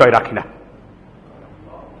কোনো পরিচয় রাখি না।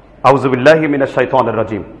 আউযু বিল্লাহি মিনাশ শাইতানির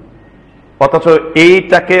রাজিম। অথচ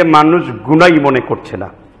এইটাকে মানুষ গুনাহ মনে করছে না।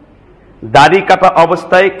 দাড়ি কাটা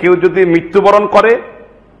অবস্থায় কেউ যদি মৃত্যুবরণ করে,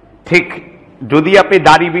 ঠিক যদি আপনি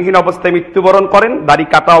দাড়িবিহীন অবস্থায় মৃত্যুবরণ করেন, দাড়ি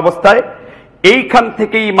কাটা অবস্থায়, এইখান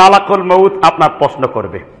থেকেই মালাকুল মউত আপনার প্রশ্ন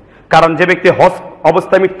করবে। কারণ যে ব্যক্তি হজ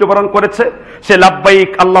অবস্থায় মৃত্যুবরণ করেছে, সে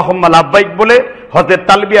লাব্বাইক আল্লাহুম্মা লাব্বাইক বলে হজের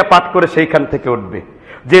তালবিয়া পাঠ করে সেইখান থেকে উঠবে।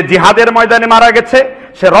 যে জিহাদের ময়দানে মারা গেছে,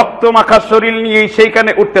 সে রক্ত মাখা শরীর নিয়েই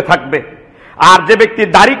সেইখানে উঠতে থাকবে। আর যে ব্যক্তি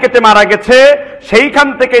দাড়ি কেটে মারা গেছে, সেইখান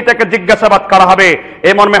থেকে এটাকে জিজ্ঞাসাবাদ করা হবে।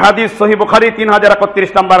 এই মর্মে হাদিস সহিহ বুখারী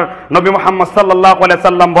 3031 নম্বর, নবী মুহাম্মদ সাল্লাল্লাহু আলাইহি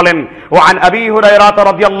সাল্লাম বলেন, ওয়া আন আবী হুরায়রা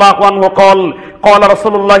রাদিয়াল্লাহু আনহু ক্বালা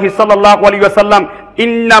রাসূলুল্লাহ সাল্লাল্লাহু আলাইহি ওয়াসাল্লাম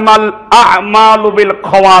ইন্নামাল আ'মালু বিল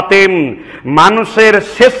খাওয়াতিম, মানুষের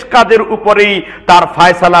শেষ কাজের উপরেই তার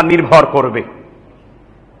ফয়সালা নির্ভর করবে।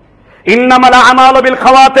 ইন্নামাল আ'মালু বিল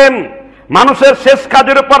খাওয়াতিম, মানুষের শেষ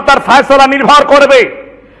কাজের উপর তার ফয়সালা নির্ভর করবে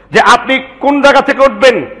যে আপনি কোন জায়গা থেকে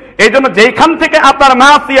উঠবেন। এই জন্য যেখান থেকে আপনার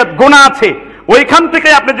মাসিয়াত গুনাহ আছে, ওইখান থেকে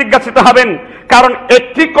আপনি জিজ্ঞাসিত হবেন। কারণ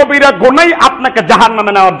একটি কবিরা গুনাহই আপনাকে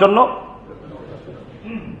জাহান্নামে নেওয়ার জন্য।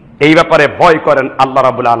 এই ব্যাপারে ভয় করেন আল্লাহ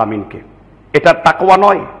রাব্বুল আলামিনকে। এটা তাকওয়া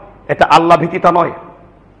নয়, এটা আল্লাহ ভীতিতা নয়।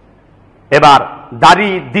 এবার দাড়ি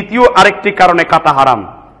দ্বিতীয় আরেকটি কারণে কাটা হারাম।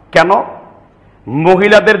 কেন?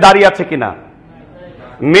 মহিলাদের দাড়ি আছে কিনা?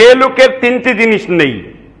 মেয়ে লোকের 3টি জিনিস নেই,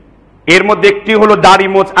 এর মধ্যে একটি হলো দাড়ি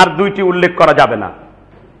মোচ, আর 2টি উল্লেখ করা যাবে না।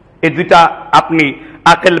 এই 2টা আপনি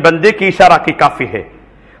আকেল বন্দে কি ইশারা কি কাফি হে।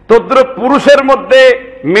 তদ্র পুরুষের মধ্যে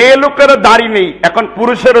মেয়ে লোকেরও দাড়ি নেই, এখন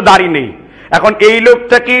পুরুষেরও দাড়ি নেই। এখন এই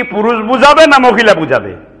লোকটা কি পুরুষ বুঝাবে না মহিলা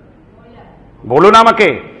বুঝাবে? বলুন আমাকে,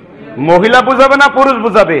 মহিলা বুঝাবে না পুরুষ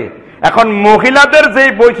বুঝাবে? এখন মহিলাদের যে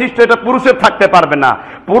বৈশিষ্ট্য, এটা পুরুষের থাকতে পারবে না,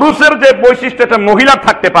 পুরুষের যে বৈশিষ্ট্য, এটা মহিলার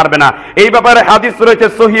থাকতে পারবে না। এই ব্যাপারে হাদিস রয়েছে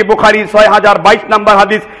সহিহ বুখারী 6022 নম্বর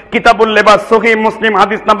হাদিস, কিতাবুল লিবাস, সহিহ মুসলিম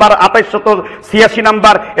হাদিস নাম্বার 2886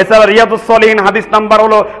 নম্বর, এছাড়া রিয়াদুস সলিহিন হাদিস নাম্বার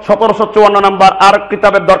হলো 1754 নম্বর। আর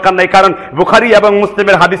কিতাবের দরকার নেই, কারণ বুখারী এবং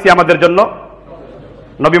মুসলিমের হাদিসই আমাদের জন্য।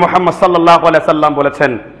 নবী মুহাম্মদ সাল্লাল্লাহু আলাইহি সাল্লাম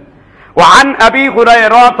বলেছেন, ওয়া আন আবী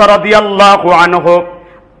হুরায়রা রাদিয়াল্লাহু আনহু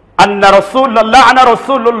আন্না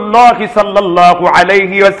রাসূলুল্লাহ সাল্লাল্লাহু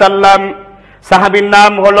আলাইহি ওয়াসাল্লাম, সাহাবীর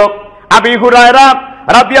নাম হলো আবী হুরায়রা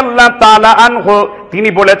রাদিয়াল্লাহু তাআলা আনহু, তিনি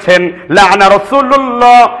বলেছেন, লাআনা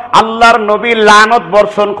রাসূলুল্লাহ, আল্লাহর নবী লানত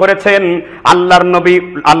বর্ষণ করেছেন,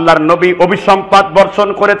 আল্লাহর নবী অভিসম্পাত বর্ষণ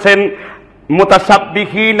করেছেন,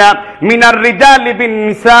 মুতাশাব্বিহিনা মিনার রিজালি বিন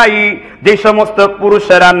নিসাই, যে সমস্ত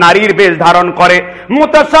পুরুষেরা নারীর বেশ ধারণ করে,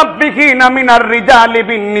 মুতাশাব্বিহিনা মিনার রিজালি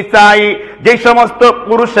বিন নিসাই, যে সমস্ত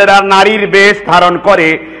পুরুষেরা নারীর বেশ ধারণ করে।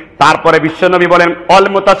 তারপরে বিশ্বনবী বলেন, অল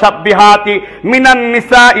মুতাশাব্বিহাতি মিনান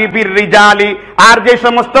নিসাই বির রিজালি, আর যে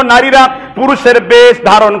সমস্ত নারীরা পুরুষের বেশ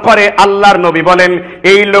ধারণ করে, আল্লাহর নবী বলেন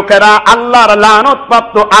এই লোকেরা আল্লাহর লানত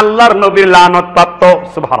প্রাপ্ত, আল্লাহর নবীর লানত প্রাপ্ত।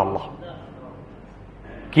 সুবহানাল্লাহ,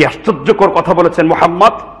 কি আশ্চর্যকর কথা বলেছেন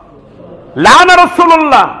মুহাম্মদ। লানা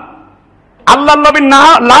রাসূলুল্লাহ, আল্লাহর নবী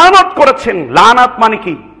লানত করেছেন। লানাত মানে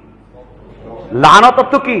কি? লানত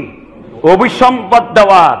অর্থ কি? অভিসম্পাত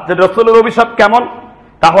দেওয়া। যে রাসূলের অভিশাপ কেমন?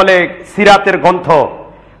 তাহলে সিরাতের গ্রন্থ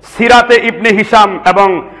সিরাতে ইবনে হিশাম এবং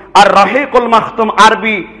আর রাহিকুল মাখতুম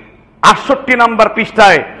আরবি 68 নম্বর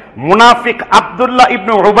পৃষ্ঠায় মুনাফিক আব্দুল্লাহ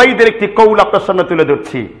ইবনে উবাইদের একটি কৌল আপনার সামনে তুলে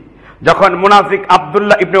ধরছি। যখন মুনাফিক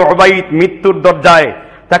আব্দুল্লাহ ইবনে উবাইদ মৃত্যুর দরজায়,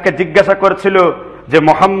 তাকে জিজ্ঞাসা করেছিল যে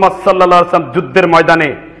মুহাম্মদ সাল্লাল্লাহু আলাইহি ওয়াসাল্লাম যুদ্ধের ময়দানে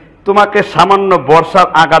তোমাকে সামান্য বর্ষার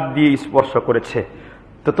আঘাত দিয়ে স্পর্শ করেছে,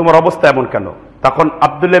 তো তোমার অবস্থা এমন কেন? তখন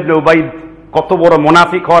আব্দুল্লাহ ইবনে উবাইদ কত বড়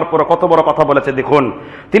মুনাফিক হওয়ার পর কত বড় কথা বলেছে দেখুন।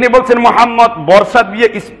 তিনি বলছেন, মুহাম্মদ বর্ষা দিয়ে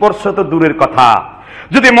স্পর্শ তো দূরের কথা,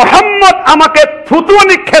 যদি মুহাম্মদ আমাকে থুতু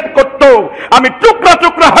নিক্ষেপ করত, আমি টুকরা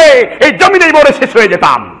টুকরা হয়ে এই জমিনেই মরে শেষ হয়ে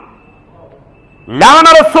যেতাম।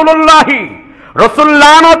 লানা রাসূলুল্লাহি, রাসূল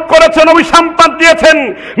লানত করেছেন, অভিসম্পাত দিয়েছেন,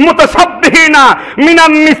 মুতাশাব্বিহিনা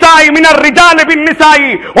মিনান নিসাই মিনার রিজালি বিন নিসাই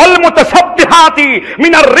ওয়াল মুতাশাব্বিহাতি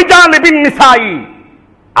মিনার রিজালি বিন নিসাই।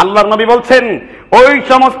 আল্লাহর নবী বলছেন ওই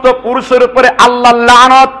সমস্ত পুরুষের উপরে আল্লাহর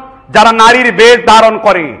লানত যারা নারীর বেশ ধারণ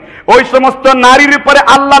করে, ওই সমস্ত নারীর উপরে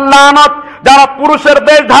আল্লাহর লানত যারা পুরুষের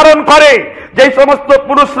বেশ ধারণ করে, যে সমস্ত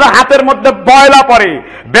পুরুষরা হাতের মধ্যে বয়লা পরে,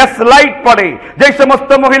 ব্যাসলাইট পরে, যে সমস্ত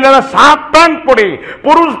মহিলারা শার্ট প্যান্ট পরে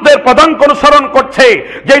পুরুষদের পদাঙ্ক অনুসরণ করছে,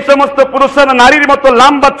 যে সমস্ত পুরুষরা নারীর মতো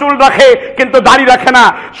লম্বা চুল রাখে কিন্তু দাড়ি রাখে না,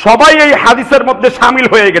 সবাই এই হাদিসের মধ্যে শামিল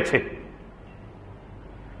হয়ে গেছে।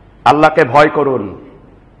 আল্লাহকে ভয় করুন,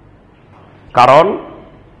 কারণ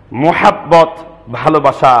মুহাব্বত,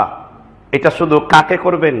 ভালোবাসা এটা শুধু কাকে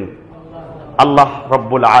করবেন? আল্লাহ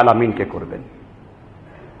রব্বুল আলামিনকে করবেন।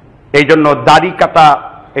 এই জন্য দাড়ি কাটা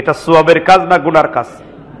এটা সওয়াবের কাজ না গুনার কাজ?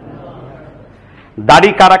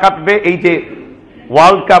 দাড়ি কারা কাটবে? এই যে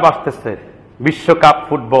ওয়ার্ল্ড কাপ আসতেছে, বিশ্বকাপ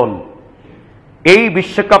ফুটবল, এই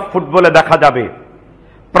বিশ্বকাপ ফুটবলে দেখা যাবে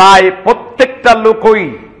প্রায় প্রত্যেকটা লোকই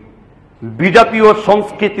বিজাতীয়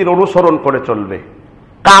সংস্কৃতির অনুসরণ করে চলবে,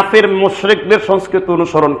 কাফের মুশরিকদের সংস্কৃতি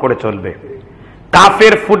অনুসরণ করে চলবে।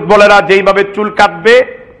 কাফের ফুটবলাররা যেইভাবে চুল কাটবে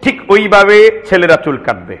ঠিক ওইভাবে ছেলেরা চুল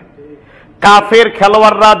কাটবে, কাফের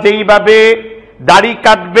খেলোয়াড়রা যেইভাবে দাড়ি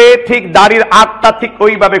কাটবে ঠিক দাড়ির আটটা ঠিক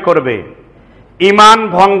ওইভাবে করবে। ঈমান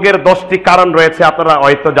ভঙ্গের 10টি কারণ রয়েছে, আপনারা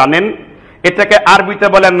হয়তো জানেন। এটাকে আরবিতে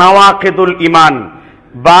বলে নাওয়াকিদুল ঈমান,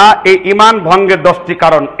 বা এই ঈমান ভঙ্গের 10টি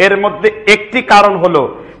কারণ। এর মধ্যে একটি কারণ হলো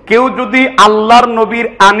কেউ যদি আল্লাহর নবীর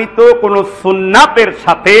আনিত কোন সুন্নাতের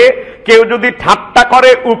সাথে কেউ যদি ঠাট্টা করে,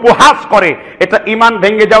 উপহাস করে, এটা ঈমান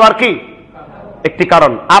ভেঙে যাওয়ার কি একটি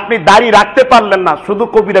কারণ। আপনি দাড়ি রাখতে পারলেন না, শুধু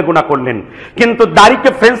কবিরা গুনাহ করলেন, কিন্তু দাড়িকে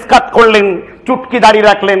ফ্রেঞ্চ কাট করলেন, চুটকি দাড়ি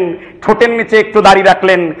রাখলেন, ঠোঁটের নিচে একটু দাড়ি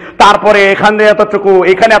রাখলেন, তারপরে এখানে এতটুকু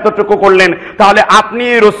এখানে এতটুকু করলেন, তাহলে আপনি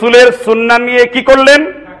রসুলের সুন্নাহ নিয়ে কি করলেন?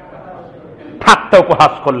 ঠাট্টা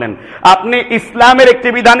উপহাস করলেন। আপনি ইসলামের একটি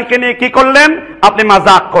বিধানকে নিয়ে কি করলেন? আপনি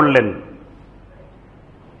মাজাক করলেন।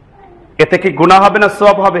 এতে কি গুনাহ হবে না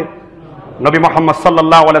সওয়াব হবে? নবী মুহাম্মদ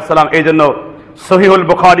সাল্লাল্লাহু আলাইহি সাল্লাম এই জন্য সহিহুল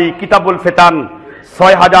বুখারী কিতাবুল ফিতান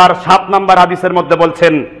 6007 নম্বর হাদিসের মধ্যে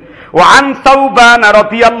বলছেন, ওয়ান সাউবান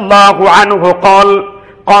রাদিয়াল্লাহু আনহু قال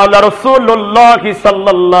قال رسول الله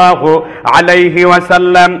صلى الله عليه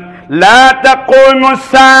وسلم لا تقوم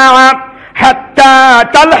الساعة حتى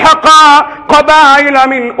تلحق قبائل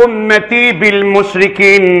من উম্মতি বিল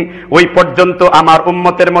মুশরিকিন। ওই পর্যন্ত আমার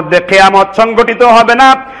উম্মতের মধ্যে কিয়ামত সংঘটিত হবে না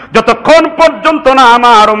যতক্ষণ পর্যন্ত না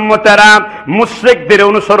আমার উম্মতেরা মুশরিকদের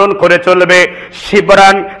অনুসরণ করে চলবে।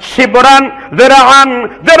 শিবরান শিবরান, যিরাআন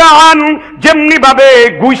যিরাআন, যেমনি ভাবে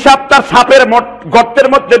গুইসাপ তার সাপের গর্তের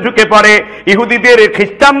মধ্যে ঢুকে পড়ে, ইহুদিদের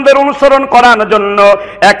খ্রিস্টানদের অনুসরণ করার জন্য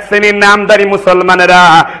এক শ্রেণীর নামদারি মুসলমানেরা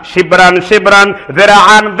শিবরান শিবরান,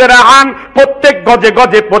 যিরাআন যিরাআন, প্রত্যেক গজে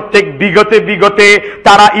গজে, প্রত্যেক বিগতে বিগতে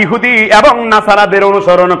তারা ইহুদি এবং নাসারাদের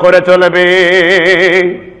অনুসরণ করে চলবে।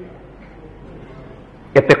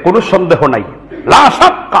 এতে কোনো সন্দেহ নাই, লা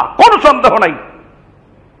শাক্কা, কোনো সন্দেহ নাই।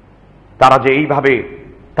 তারা যে এইভাবে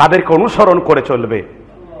তাদেরকে অনুসরণ করে চলবে,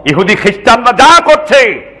 ইহুদি খ্রিস্টানরা যা করছে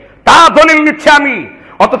তা দলিল নিচ্ছে আমি,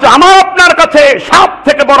 অথচ আমার আপনার কাছে সব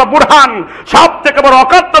থেকে বড় বুরহান, সব থেকে বড়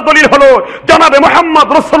অকাট্য দলিল হলো জনাবে মুহাম্মদ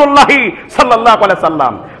রাসূলুল্লাহ সাল্লাল্লাহু আলাইহি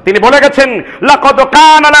সাল্লাম। তিনি বলে গেছেন, লাকাদ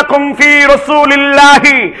কানা লাকুম ফি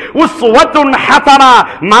রাসূলিল্লাহি উসওয়াতুন হাসানা।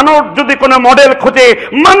 মানুষ যদি কোনো মডেল খোঁজে,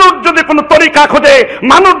 মানুষ যদি কোনো তরিকা খোঁজে,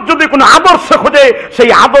 মানুষ যদি কোনো আদর্শ খোঁজে, সেই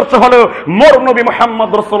আদর্শ হলো মোর নবী মুহাম্মদ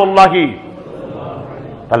রাসূলুল্লাহ।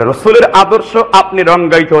 তাহলে রাসূলের আদর্শ আপনি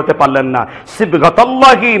রঙ্গায়িত হতে পারলেন না।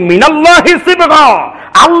 সিবগাতুল্লাহি মিনাল্লাহি সিবগা,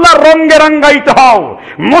 আল্লাহর রঙে রঙ্গায়িত হও,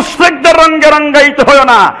 মুশরিকদের রঙে রঙ্গায়িত হয়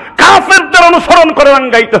না, কাফেরদের অনুসরণ করে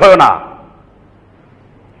রঙ্গায়িত হয় না।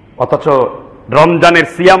 অথচ রমজানের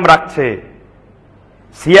সিয়াম রাখছে,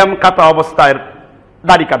 সিয়াম কাটা অবস্থায়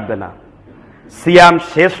দাড়ি কাটবে না। সিয়াম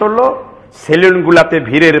শেষ হলো, সেলুনগুলাতে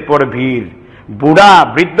ভিড়ের পর ভিড়, বুড়া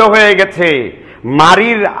বৃদ্ধ হয়ে গেছে,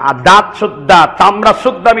 মারির দাঁত সুদ্ধা, চামড়া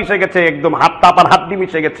সুদ্ধা মিশে গেছে, একদম হাত পাপার হাড্ডি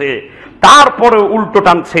মিশে গেছে, তারপরে উল্টো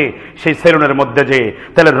টানছে সেই সেলুনের মধ্যে। যে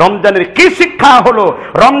তাহলে রমজানের কি শিক্ষা হলো?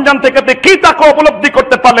 রমজান থেকে কি তাকে উপলব্ধি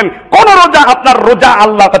করতে পারলেন? কোন রোজা আপনার রোজা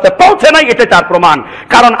আল্লাহর কাছে পৌঁছে নাই, এটা তার প্রমাণ।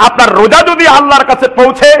 কারণ আপনার রোজা যদি আল্লাহর কাছে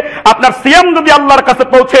পৌঁছে, আপনার সিয়াম যদি আল্লাহর কাছে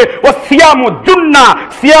পৌঁছে, ও সিয়ামু জুন্নাহ,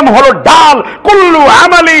 সিয়াম হলো ডাল। কুল্লু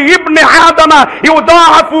আমালি ইবনে আদম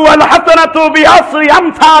ইউদাআফু আল হাসানাতু বিআশরি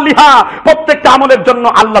আমসালিহা, প্রত্যেকটা আমলের জন্য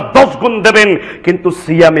আল্লাহ 10 গুণ দেবেন, কিন্তু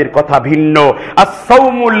সিয়ামের কথা ভিন্ন।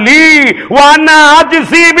 আস-সাওমু লি ওয়া আনা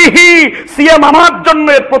আজজি বিহি, সিয়াম আমার জন্য,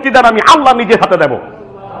 এর প্রতিদান আমি আল্লাহ নিজের হাতে দেব।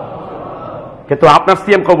 কিন্তু আপনার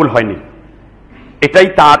সিয়াম কবুল হয়নি, এটাই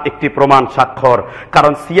তার একটি প্রমাণ, স্বাক্ষর।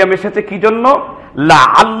 কারণ সিয়াম এসেছে কি জন্য?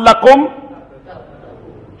 লাআল্লাকুম,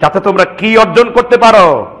 যাতে তোমরা কি অর্জন করতে পারো?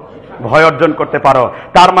 ভয় অর্জন করতে পারো।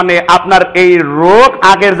 তার মানে আপনার এই রোগ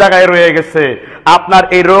আগের জায়গায় রয়ে গেছে, আপনার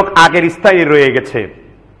এই রোগ আগের স্থায়ী রয়ে গেছে।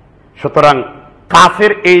 সুতরাং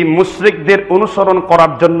কাফের এই মুশরিকদের অনুসরণ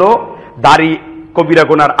করার জন্য দাড়ি কবিরা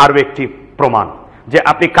গুনার আরো একটি প্রমাণ। যে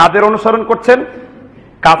আপনি কাদের অনুসরণ করছেন?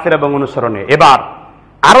 কাফের এবং অনুসরণে। এবার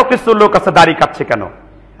আরো কিছু লোক আছে দাড়ি কাটছে কেন?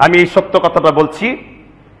 আমি এই সত্য কথাটা বলছি।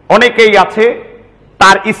 অনেকেই আছে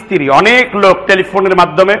তার স্ত্রী, অনেক লোক টেলিফোনের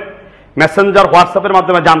মাধ্যমে, মেসেঞ্জার, হোয়াটসঅ্যাপের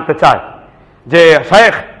মাধ্যমে জানতে চায় যে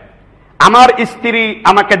শেখ, আমার স্ত্রী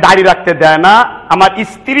আমাকে দাড়ি রাখতে দেয় না, আমার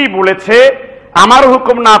স্ত্রী বলেছে আমার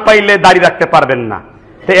হুকুম না পাইলে দাড়ি রাখতে পারবেন না।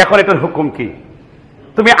 তো এখন এটার হুকুম কি?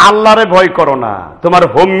 তুমি আল্লাহরে ভয় করো না, তোমার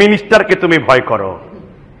হোম মিনিস্টারকে তুমি ভয় করো।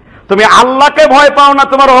 তুমি আল্লাহকে ভয় পাও না,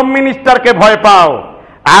 তোমার হোম মিনিস্টারকে ভয় পাও।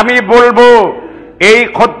 আমি বলবো এই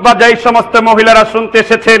খুতবা যেই সমস্ত মহিলারা শুনতে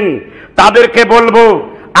এসেছেন তাদেরকে বলবো,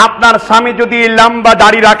 আপনার স্বামী যদি লম্বা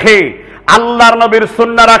দাড়ি রাখে, আল্লাহর নবীর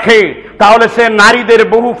সুন্নাহ রাখে, তাহলে সে নারীদের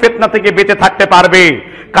বহু ফিতনা থেকে বেঁচে থাকতে পারবে।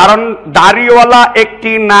 কারণ দাড়িওয়ালা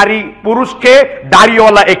একটি নারী পুরুষকে,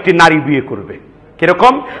 দাড়িওয়ালা একটি নারী বিয়ে করবে।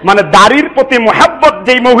 কিরকম? মানে দাড়ির প্রতি মোহাব্বত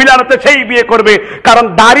যেই মহিলার আছে সেই বিয়ে করবে। কারণ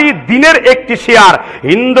দাড়ি দিনের একটি শেয়ার।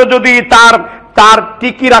 হিন্দু যদি তার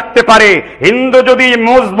টিকি রাখতে পারে, হিন্দু যদি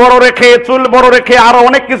মোজ বড় রেখে, চুল বড় রেখে, আরো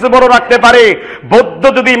অনেক কিছু বড় রাখতে পারে, বৌদ্ধ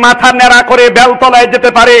যদি মাথা ন্যাড়া করে বেলতলায় যেতে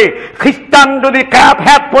পারে, খ্রিস্টান যদি ক্যাপ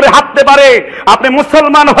হ্যাট পরে হাঁটতে পারে, আপনি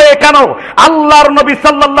মুসলমান হয়ে কেন আল্লাহর নবী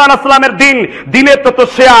সাল্লাল্লাহু আলাইহি ওয়াসাল্লামের দিনের তত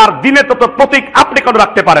শেয়ার, দিনের তত প্রতীক আপনি কেন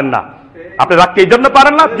রাখতে পারেন না? আপনি রাখতে এই জন্য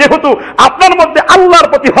পারেন না যেহেতু আপনার মধ্যে আল্লাহর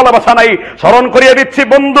প্রতি ভালোবাসা নাই। স্মরণ করিয়ে দিচ্ছি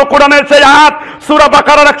বন্ধু, কোরআনের সেই আয়াত, সূরা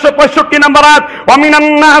বাকারার 165 নম্বর আয়াত, ওয়া মিনান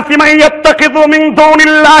নাসি মান ইয়াত্তাখিযু মিন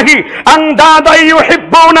দুনিল্লাহি আনদাদা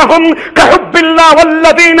ইউহিব্বুনাহুম কাহুব্বিল্লাহ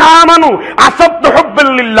ওয়াল্লাযীনা আমানু আসাদ্দু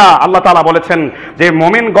হুব্বিল্লাহ। আল্লাহ তাআলা বলেছেন যে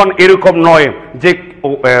মুমিনগণ এরকম নয় যে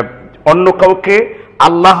অন্য কাউকে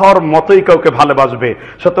আল্লাহর মতোই কাউকে ভালোবাসবে।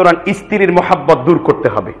 সুতরাং স্ত্রীর মহব্বত দূর করতে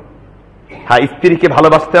হবে। হ্যাঁ, স্ত্রীকে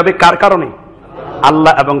ভালোবাসতে হবে কার কারণে?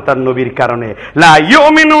 আল্লাহ এবং তার নবীর কারণে। লা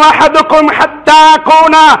ইউমিনু আহাদুকুম হাত্তা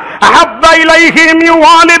আকুনা আহাব্বা ইলাইহি মিন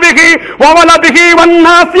ওয়ালিদিহি ওয়া ওয়ালাদিহি ওয়ান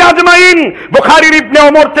নাসি আজমাইন। বুখারীর ইবনে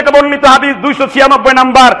ওমর থেকে বর্ণিত হাদিস 296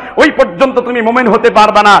 নাম্বার। ওই পর্যন্ত তুমি মুমিন হতে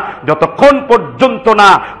পারবে না যতক্ষণ পর্যন্ত না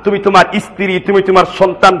তুমি তোমার স্ত্রী, তুমি তোমার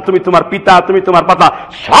সন্তান, তুমি তোমার পিতা, তুমি তোমার মাতা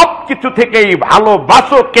সবকিছু থেকেই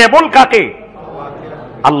ভালোবাসো। কেবল কাকে?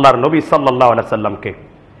 আল্লাহর নবী সাল্লাল্লাহু আলাইহি সাল্লামকে।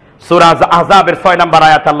 সূরা আহজাবের 6 নম্বর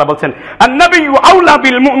আয়াতে আল্লাহ বলেন, আন-নাবিয়্যু আউলা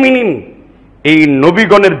বিল মুমিনিন। এই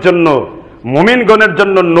নবীগণের জন্য, মুমিনগণের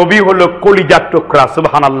জন্য নবী হলো কলিজার টুকরা।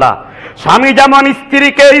 সুবহানাল্লাহ। স্বামী যেমন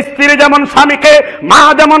স্ত্রীকে, স্ত্রী যেমন স্বামীকে, মা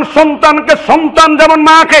যেমন সন্তানকে, সন্তান যেমন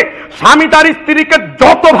মাকে, স্বামী তার স্ত্রীকে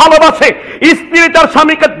যত ভালোবাসে, স্ত্রী তার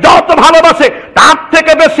স্বামীকে যত ভালোবাসে, তার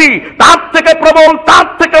থেকে বেশি, তার থেকে প্রবল, তার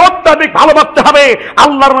থেকে অত্যাধিক ভালোবাসতে হবে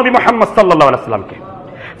আল্লাহর নবী মুহাম্মদ সাল্লাল্লাহু আলাইহি ওয়াসাল্লামকে।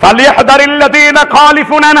 ফালিয়াহদারিল্লাযীনা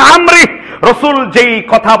খালিফুনা আন আমরিহি। রাসূল যেই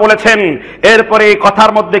কথা বলেছেন এরপরে এই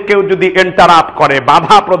কথার মধ্যে কেউ যদি ইন্টারাপ্ট করে,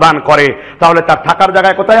 বাধা প্রদান করে, তাহলে তার থাকার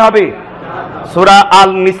জায়গায় কোথায় হবে? সূরা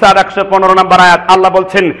আল নিসার 115 নম্বর আয়াত আল্লাহ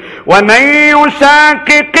বলছেন, ওয়া মান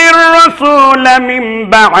ইউশাকিকির রাসূল মিন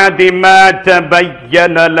বা'দি মা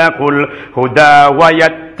তাবায়্যানা লাহুল হুদা ওয়া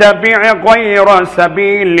يتبع غير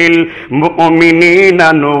سبيل المؤمنين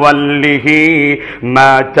نوله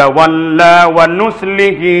ما تولى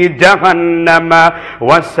ونسله جهنم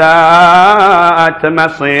وساءت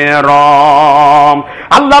مصيرا।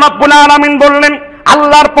 আল্লাহ রাব্বুল আলামিন বললেন,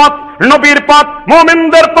 আল্লাহর পথ, নবীর পথ,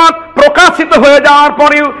 মুমিনদের পথ প্রকাশিত হয়ে যাওয়ার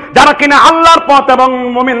পরেও যারা কিনা আল্লাহর পথ এবং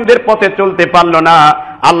মুমিনদের পথে চলতে পারল না,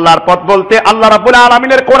 আল্লাহর পথ বলতে আল্লাহ রাব্বুল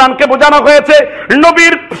আলামিনের কোরআনকে বোঝানো হয়েছে,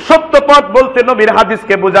 নবীর সত্য পথ বলতে নবীর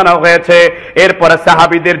হাদিসকে বোঝানো হয়েছে, এরপরে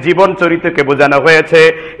সাহাবীদের জীবন চরিত্রকে বোঝানো হয়েছে।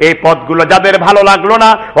 এই পথগুলো যাদের ভালো লাগলো না,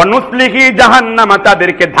 অনুসলিহি জাহান্নাম,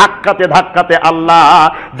 তাদেরকে ধাক্কাতে ধাক্কাতে আল্লাহ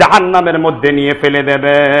জাহান্নামের মধ্যে নিয়ে ফেলে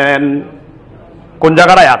দেবেন। কোন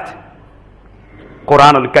জায়গার আয়াত?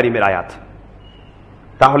 কোরআনুল কারীমের আয়াত।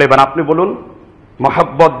 তাহলে এবার আপনি বলুন,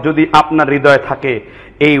 মহব্বত যদি আপনার হৃদয়ে থাকে,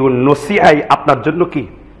 এই নসিহাই আপনার জন্য কি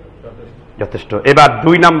যথেষ্ট? এবার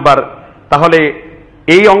 2 নাম্বার, তাহলে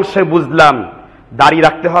এই অংশে বুঝলাম দাড়ি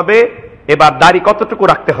রাখতে হবে। এবার দাড়ি কতটুকু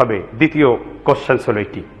রাখতে হবে? দ্বিতীয় কোশ্চেন হলো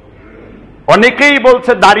এটি। অনেকেই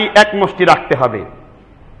বলছে দাড়ি এক মুষ্টি রাখতে হবে।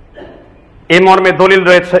 এই মর্মে দলিল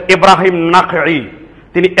রয়েছে, ইব্রাহিম নাখঈ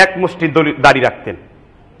তিনি এক মুষ্টি দাড়ি রাখতেন,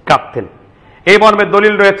 কাটতেন। এই মর্মে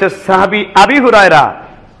দলিল রয়েছে সাহাবী আবু হুরায়রা,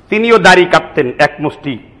 তিনিও দাড়ি কাটতেন, এক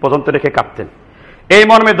মুষ্টি পর্যন্ত রেখে কাটতেন। এই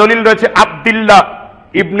মর্মে দলিল রয়েছে আব্দুল্লাহ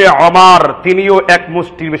ইবনে ওমর, তিনিও এক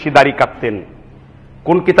মুষ্টির বেশি দাড়ি কাটতেন।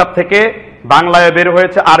 কোন কিতাব থেকে? বাংলায় বের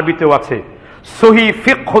হয়েছে, আরবিতেও আছে, সহিহ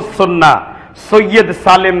ফিকহুস সুন্নাহ, সৈয়দ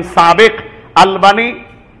সালেম সাবেক, আলবানী,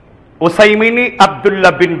 উসাইমিনী,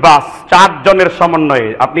 আব্দুল্লাহ বিন বাস, 4 জনের সমন্বয়ে।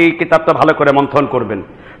 আপনি এই কিতাবটা ভালো করে মন্থন করবেন,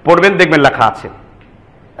 পড়বেন, দেখবেন লেখা আছে।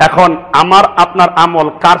 এখন আমার আপনার আমল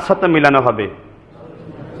কার সাথে মিলানো হবে?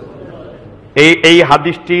 এই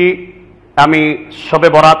হাদিসটি আমি শবে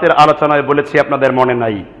বরাতের আলোচনায় বলেছি, আপনাদের মনে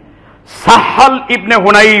নাই, সাহাল ইবনে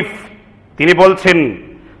হুনাইফ তিনি বলছেন,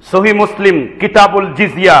 সহিহ মুসলিম কিতাবুল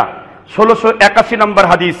জিজিয়া 1681 নম্বর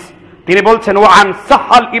হাদিস, তিনি বলছেন, ওয়ান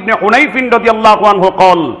সাহাল ইবনে হুনাইফ রাদিয়াল্লাহু আনহু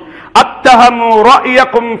قال আত্তাহামু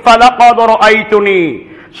রা'য়াকুম ফালাকাদ রাআইতুনি,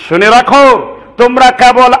 শুনে রাখো তোমরা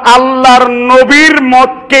কেবল আল্লাহর নবীর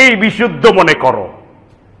মতকেই বিশুদ্ধ মনে করো।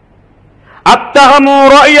 আত্তাহামু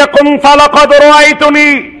রা'য়াকুম ফালাকাদ রাআইতুনি,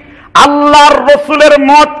 আল্লাহর রাসূলের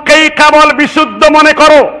মতকেই কেবল বিশুদ্ধ মনে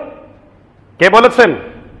করো। কে বলেছেন?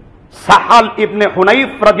 সাহাল ইবনে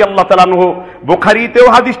হুনাইফ রাদিয়াল্লাহু তাআলা আনহু। বুখারীতেও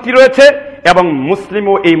হাদিসটি রয়েছে এবং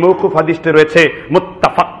মুসলিমও এই মওকুফ হাদিসটি রয়েছে,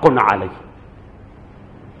 মুত্তাফাক্কুন আলাইহি।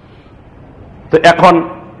 তো এখন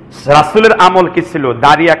রাসূলের আমল কি ছিল?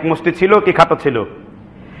 দাড়ি এক মুষ্টি ছিল কি খাটো ছিল?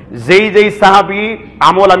 যেই যেই সাহাবী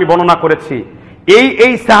আমল আমি বর্ণনা করেছি,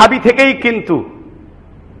 এই সাহাবী থেকেই কিন্তু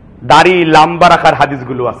দাড়ি লম্বা রাখার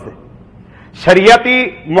হাদিসগুলো আছে। শরিয়াতি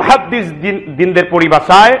মুহাদ্দিস দিনদের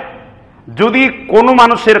পরিভাষায় যদি কোনো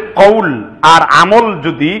মানুষের কৌল আর আমল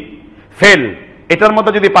যদি ফেল, এটার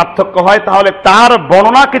মধ্যে যদি পার্থক্য হয়, তাহলে তার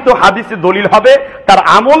বর্ণনাকৃত হাদিসে দলিল হবে,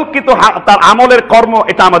 তার আমলের কর্ম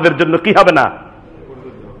এটা আমাদের জন্য কি হবে না?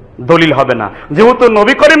 দলিল হবে না। যেহেতু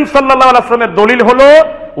নবী করিম সাল্লাল্লাহু আলাইহি ওয়াসাল্লামের দলিল হলো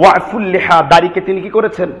ওয়াফুল লিহা, দাড়িকে তিনি কি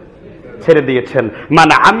করেছেন? ছেড়ে দিয়েছেন। মান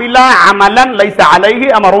আমিলা আমালান লাইসা আলাইহি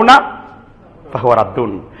আমরুনা ফাহুয়া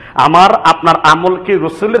রাদ্দুন, আমার আপনার আমল কি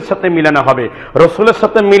রাসূলের সাথে মিলানো হবে, রাসূলের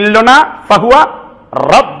সাথে মিলল না ফাহুয়া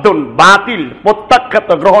রাদ্দুন, বাতিল, প্রত্যাখ্যাত,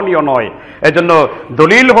 গ্রহণীয় নয়। এজন্য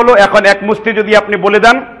দলিল হলো, এখন এক মুষ্টি যদি আপনি বলে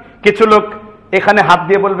দেন, কিছু লোক এখানে হাত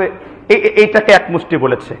দিয়ে বলবে এইটাকে এক মুষ্টি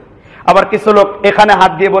বলেছে, আবার কিছু লোক এখানে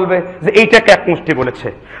হাত দিয়ে বলবে যে এইটাকে এক মুষ্টি বলেছে,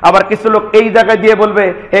 আবার কিছু লোক এই জায়গায় দিয়ে বলবে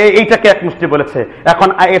এইটাকে এক মুষ্টি বলেছে। এখন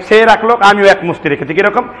সে রাখলো, আমিও এক মুষ্টি রেখেছি।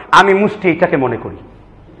 কিরকম? আমি মুষ্টি এইটাকে মনে করি।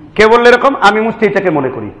 কে বললে এরকম? আমি মুষ্টি এটাকে মনে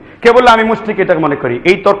করি। কে বললে আমি মুষ্টিকে এটাকে মনে করি?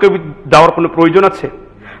 এই তর্কে দেওয়ার কোনো প্রয়োজন আছে?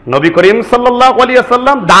 নবী করিম সাল্লাল্লাহু আলাইহি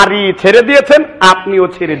ওয়াসাল্লাম দাড়ি ছেড়ে দিয়েছেন, আপনিও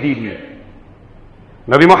ছেড়ে দিন।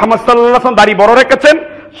 নবী মুহাম্মদ সাল্লাল্লাহু আলাইহি ওয়াসাল্লাম দাড়ি বড় রেখেছেন,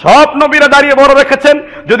 সব নবীরা দাড়ি বড় রেখেছেন।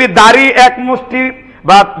 যদি দাড়ি এক মুষ্টি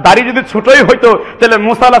বা দাড়ি যদি ছোটই হইতো, তাহলে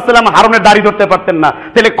মুসা আলাইহিস সালাম হারুনের দাড়ি ধরতে পারতেন না।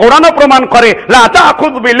 তাহলে কোরআনও প্রমাণ করে লা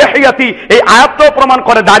তাখুযু বিলিহিয়াতি, এই আয়াতও প্রমাণ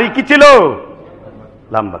করে দাড়ি কি ছিল?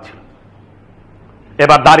 লম্বা ছিল।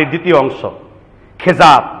 এবার দাড়ির দ্বিতীয় অংশ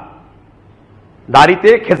খেজাব, দাড়িতে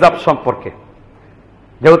খেজাব সম্পর্কে,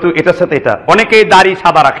 যেহেতু এটার সাথে এটা, অনেকেই দাড়ি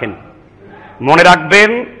সাদা রাখেন। মনে রাখবেন,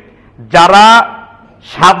 যারা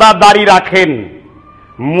সাদা দাড়ি রাখেন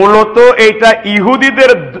মূলত এইটা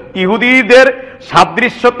ইহুদিদের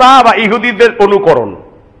সাদৃশ্যতা বা ইহুদিদের অনুকরণ।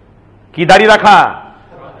 কি দাড়ি রাখা?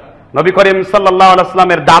 নবী করিম সাল্লাল্লাহু আলাইহি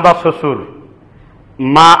ওয়াসাল্লামের দাদা শ্বশুর,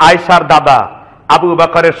 মা আয়েশার দাদা আবু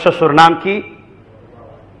বকরের শ্বশুর নাম কি?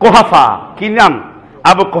 কুহাফা। কি নাম?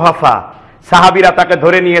 আবু কুহাফা। সাহাবীরা তাকে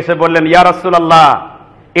ধরে নিয়ে এসে বললেন, ইয়া রাসূলুল্লাহ,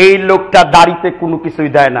 এই লোকটা দাড়িতে কোনো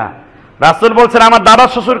কিছুই দেয় না। রাসূল বলছেন, আমার দাদা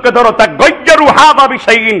শ্বশুরকে ধরো, তা গায়্যারু হাদা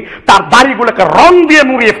বিশাইইন, তার দাড়িগুলোকে রং দিয়ে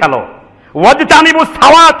মুড়িয়ে ফেলো। ওয়াজতানিবু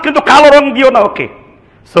সাওয়াত, কিন্তু কালো রং দিও না ওকে।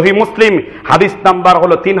 সহিহ মুসলিম হাদিস নাম্বার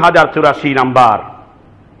হলো 3084 নাম্বার।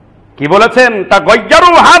 কি বলেছেন? তা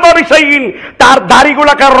গায়্যারু হাদা বিশাইইন, তার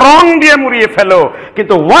দাড়িগুলোকে রং দিয়ে মুড়িয়ে ফেলো,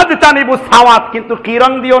 কিন্তু ওয়াজতানিবু সাওয়াত, কিন্তু কি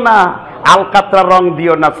রং দিও না? আলকাতরা রং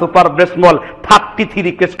দিও না, সুপার ব্রেসমল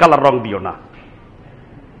 33 কেশ কালার রং দিও না।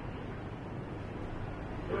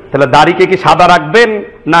 তাহলে দাড়িকে কি সাদা রাখবেন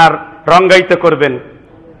না রঙ্গায়িত করবেন?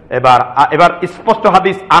 এবার স্পষ্ট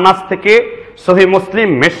হাদিস আনাস থেকে, সহিহ মুসলিম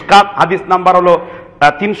মিশকাত হাদিস নাম্বার হলো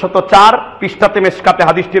 304 পৃষ্ঠাতে মিশকাতে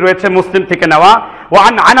হাদিসটি রয়েছে, মুসলিম থেকে নেওয়া। ওয়া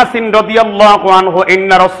আন আনাস রাদিয়াল্লাহু আনহু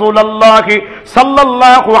ইন্না রাসূলুল্লাহ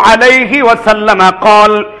সাল্লাল্লাহু আলাইহি ওয়াসাল্লাম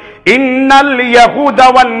قال ইন্নাল ইয়াহুদা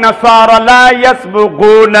ওয়ান নাসারা লা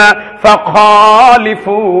ইয়াসবুগুনা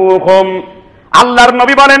ফাখালিফুহুম। আল্লাহর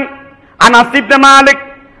নবী বলেন, আনাস ইবনে মালিক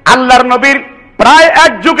আল্লাহর নবীর প্রায়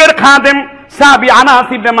এক যুগের খাদেম সাহাবী আনাস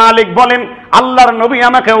ইবনে মালিক বলেন, আল্লাহর নবী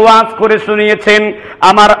আমাকে ওয়াজ করে শুনিয়েছেন,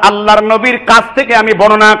 আমার আল্লাহর নবীর কাছ থেকে আমি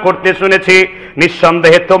বর্ণনা করতে শুনেছি,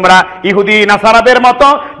 নিঃসন্দেহে তোমরা ইহুদি নাসারাদের মতো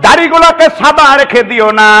দাড়িগুলোকে সাদা রেখে দিও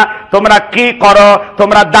না। তোমরা কি করো?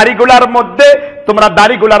 তোমরা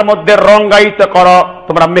দাড়িগুলার মধ্যে রঙায়িত করো,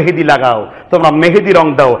 তোমরা মেহেদি লাগাও, তোমরা মেহেদি রং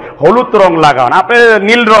দাও, হলুদ রং লাগান, আপনি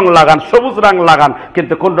নীল রং লাগান, সবুজ রং লাগান,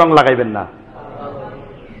 কিন্তু কোন রং লাগাইবেন না?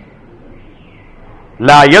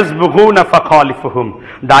 লা ইয়াসবুগুনা ফাখালিফুহুম,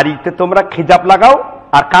 দাড়িতে তোমরা খিজাব লাগাও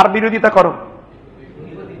আর কার বিরোধিতা করো?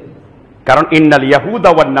 কারণ ইন্নাল ইয়াহুদা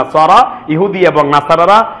ওয়ান নাসারা, ইহুদি এবং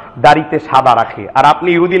নাসারারা দাড়িতে সাদা রাখে, আর আপনি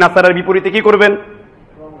ইহুদি নাসারার বিপরীতে কি করবেন?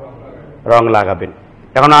 রং লাগাবেন।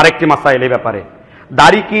 এখন আরেকটি মাসাইল এই ব্যাপারে,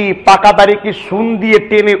 দাড়ি কি, পাকা দাড়ি কি সুন দিয়ে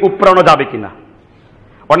টেনে উপড়ানো যাবে কিনা?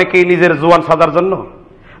 অনেকেই নিজের জোয়ান সাজার জন্য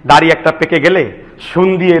দাড়ি একটা পেকে গেলে শুন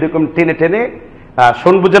দিয়ে এরকম টেনে টেনে,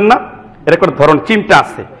 শুন বুঝেন না, এরকম ধরন চিমটা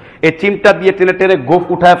আছে, এই চিমটা দিয়ে টেনে টেনে গোফ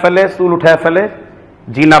উঠায় ফেলে, চুল উঠায় ফেলে।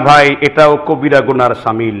 জি না ভাই, এটাও কবিরা গুনার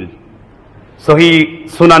শামিল। সহিহ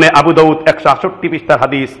সুনানে আবু দাউদ 168 পৃষ্ঠার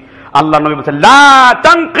হাদিস। আল্লাহ নবী বলেছেন, লা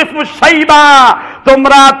তানকিফু শাইবা,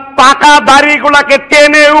 তোমরা পাকা দাড়িগুলোকে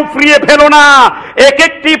টেনে উপড়িয়ে ফেলো না, এক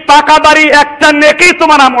একটি পাকা দাড়ি একটা নেকি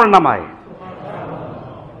তোমার আমলনামায়।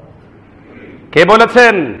 কে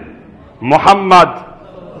বলেছেন? মুহাম্মদ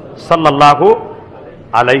সাল্লাল্লাহু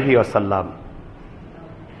আলাইহি ওয়াসাল্লাম।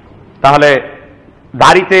 তাহলে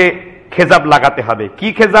দাড়িতে খেজাব লাগাতে হবে। কি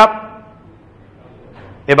খেজাব?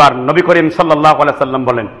 এবার নবী করিম সাল্লাল্লাহু আলাইহি ওয়াসাল্লাম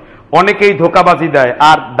বলেন, অনেকেই ধোঁকাবাজি দেয়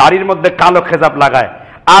আর দাড়ির মধ্যে কালো খেজাব লাগায়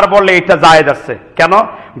আর বলে এটা জায়েজ আছে। কেন?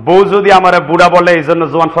 বউ যদি আমার বুড়া বলে এই জন্য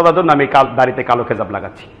জোয়ান সাজার জন্য আমি দাড়িতে কালো খেজাব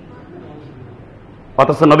লাগাচ্ছি।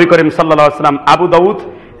 অথচ নবী করিম সাল্লাল্লাহু আলাইহি ওয়াসাল্লাম আবু দাউদ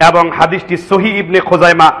এবং হাদিসটি সহিহ ইবনে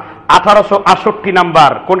খুজাইমা 1868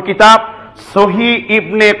 নাম্বার, কোন কিতাব? সহিহ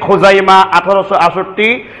ইবনে খুজাইমা 1868,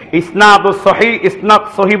 ইসনাদ সহিহ। ইসনাদ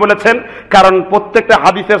সহিহ বলেছেন কারণ প্রত্যেকটা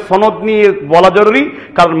হাদিসের সনদ নিয়ে বলা জরুরি,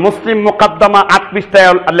 কারণ মুসলিম মুকাদ্দমা 8 পৃষ্ঠায়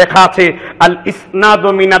লেখা আছে আল ইসনাদু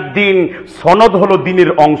মিনাদ-দ্বীন, সনদ হলো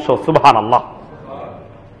দ্বীনের অংশ। সুবহানাল্লাহ।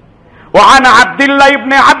 وعن عبد الله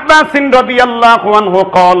بن عباس رضي الله عنه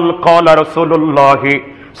قال قال رسول الله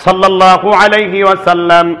صلى الله عليه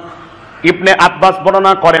وسلم, ইবনে আব্বাস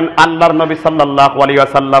বর্ণনা করেন আল্লাহর নবী সাল্লাল্লাহু আলাইহি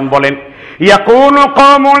ওয়াসাল্লাম বলেন, ইয়াকুনু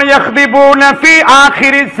কওমুন ইয়াখদিবুনা ফি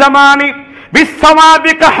আখিরিজ জামানি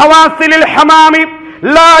বিসসাওয়াদি কাহাওয়াসিলিল হামামি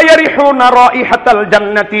লা ইয়ারিহুনা রাইহাতাল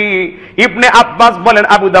জান্নাতি। ইবনে আব্বাস বলেন,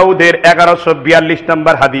 আবু দাউদের 1142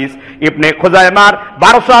 নম্বর হাদিস, ইবনে খুজাইমার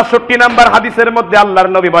 1268 নম্বর হাদিসের মধ্যে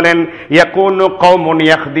আল্লাহর নবী বলেন, ইয়াকুনু কওমুন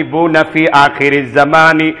ইয়াখদিবুনা ফি আখিরিজ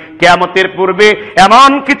জামানি, কিয়ামতের পূর্বে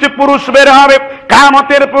এমন কিছু পুরুষ বের হবে,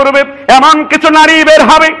 কিয়ামতের পূর্বে এমন কিছু নারী বের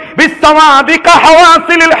হবে, বিসসাওয়াদি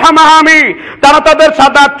কাহাওয়াসিলিল হামামি, তারা তাদের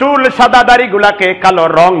সাদা চুল সাদা দাড়িগুলোকে কালো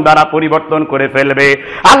রং দ্বারা পরিবর্তন করে ফেলবে।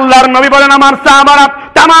 আল্লাহর নবী বলেন, আমার সাহাবারা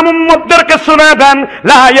তামাম উম্মতদেরকে শুনে দেন,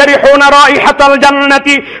 লা ইয়ারিহুনা রাইহাতাল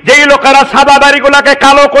জান্নাতি, যেই লোকেরা সাদা দাড়িগুলোকে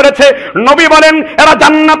কালো করেছে, নবী বলেন এরা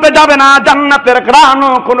জান্নাতে যাবে না, জান্নাতের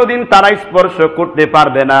ঘ্রাণও কোনোদিন তারা স্পর্শ করতে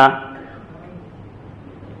পারবে না।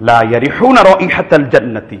 লা ইয়ারিহুনা রাইহাতাল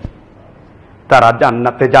জান্নাতি, তারা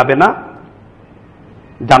জান্নাতে যাবে না,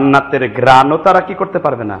 জান্নাতের ঘ্রাণও তারা কি করতে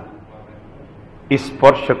পারবে না?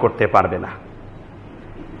 স্পর্শ করতে পারবে না।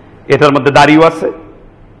 এটার মধ্যে দাড়িও আছে,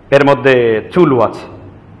 এর মধ্যে চুলও আছে।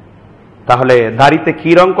 তাহলে দাড়িতে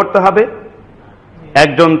কি রং করতে হবে?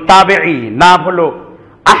 একজন তাবেঈ, নাম হলো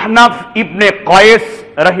আহনাফ ইবনে কয়েস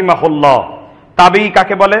রাহিমাহুল্লাহ। তাবেঈ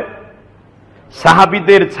কাকে বলে?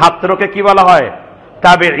 সাহাবীদের ছাত্রকে কি বলা হয়?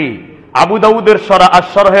 তাবেঈ। আবু দাউদের সরা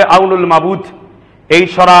আশ-শরহে আউনুল মাবুদ, এই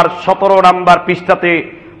সরার 17 নম্বর পৃষ্ঠাতে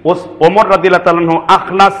ওমর রাদিয়াল্লাহু তাআলা আনহু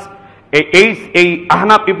আখনাস এই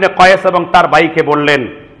আহনাফ ইবনে কয়েস এবং তার ভাইকে বললেন,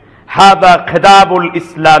 হাদা খিদাবুল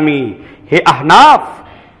ইসলামী, হে আহনাফ,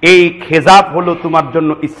 এই খেজাব হলো তোমার জন্য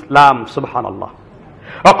ইসলাম। সুবহানাল্লাহ।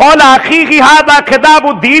 وقال اخي هذا خطاب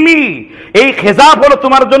ديني, এই খেজাব হলো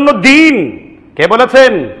তোমার জন্য দ্বীন। কে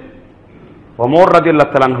বলেছেন? ওমর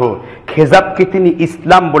রাদিয়াল্লাহু তাআলা আনহু। খেজাবকে তিনি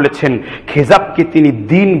ইসলাম বলেছেন, খেজাবকে তিনি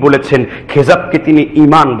দ্বীন বলেছেন, খেজাবকে তিনি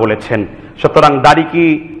ঈমান বলেছেন। সুতরাং দাড়ি কি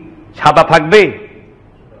সাদা থাকবে?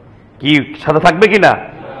 কি সাদা থাকবে কিনা?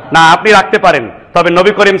 না, আপনি রাখতে পারেন, তবে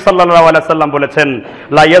নবী করিম সাল্লাল্লাহু আলাইহি ওয়াসাল্লাম বলেছেন,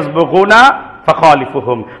 লা ইয়াসবুগুনা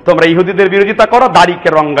ফাখালিফুহুম, তোমরা ইহুদিদের বিরোধিতা করো, দাড়িকে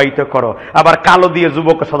রঙায়িত করো, আবার কালো দিয়ে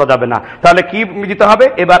যুবককে সাজা যাবে না। তাহলে কি দিতে হবে?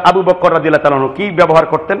 এবার আবু বকর রাদিয়াল্লাহু তাআলা আনহু কি ব্যবহার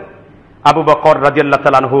করতেন? আবু বকর রাদিয়াল্লাহু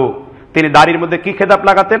তাআলা আনহু তিনি দাড়ির মধ্যে কি খেদাব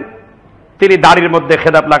লাগাতেন? তিনি দাড়ির মধ্যে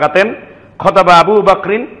খেদাব লাগাতেন, খতাবা আবু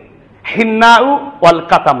বকরিন হিন্নাউ ওয়াল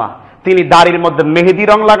কাতামা, তিনি দাড়ির মধ্যে মেহেদি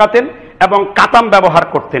রং লাগাতেন এবং কাতাম ব্যবহার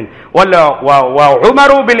করতেন।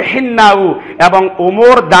 উমারু বিল হিন্নাউ, এবং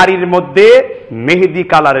উমর দাড়ির মধ্যে মেহেদি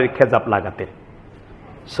কালারের খেজাব লাগাতেন।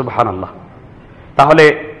 সুবহানাল্লাহ। তাহলে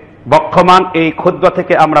বক্ষমান এই খুতবা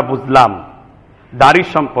থেকে আমরা বুঝলাম দাড়ির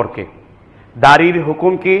সম্পর্কে। দাড়ির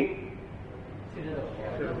হুকুম কি?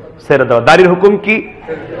 ছেড়ে দেওয়া। দাড়ির হুকুম কি?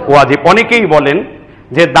 ওয়াজিব। অনেকেই বলেন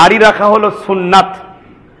যে দাড়ি রাখা হলো সুন্নাত।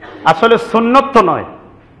 আসলে সুন্নত তো নয়,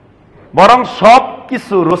 বরং সব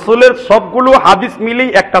কিছু রসুলের সবগুলো হাদিস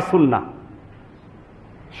মিলেই একটা সুন্নাহ,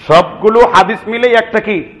 সবগুলো হাদিস মিলেই একটা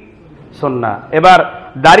কি সুন্নাহ। এবার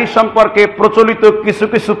দাড়ি সম্পর্কে প্রচলিত কিছু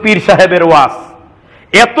কিছু পীর সাহেবের ওয়াজ,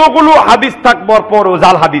 এতগুলো হাদিস থাকবার পরও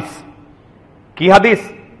জাল হাদিস। কি হাদিস?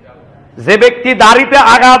 যে ব্যক্তি দাড়িতে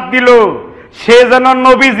আঘাত দিল সে যেন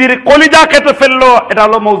নবীজির কলিজা কেটে ফেললো, এটা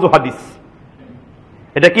হলো মওযু হাদিস।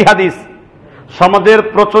 এটা কি হাদিস? সমাজের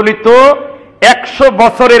প্রচলিত 100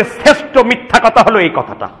 বছরের শ্রেষ্ঠ মিথ্যা কথা হলো এই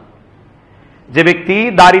কথাটা, যে ব্যক্তি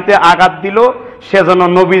দাড়িতে আঘাত দিল সে যেন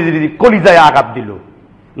নবীজির কলিজায় আঘাত দিল।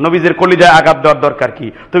 নবীজির কলিজায় আঘাত দেওয়ার দরকার কি?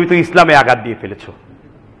 তুমি তো ইসলামে আঘাত দিয়ে ফেলেছ।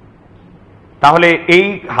 তাহলে এই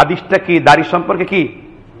হাদিসটা কি দাড়ি সম্পর্কে কি?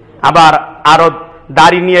 আবার আরো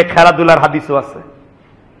দাড়ি নিয়ে খেলাধুলার হাদিসও আছে,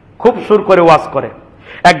 খুব সুর করে ওয়াজ করে।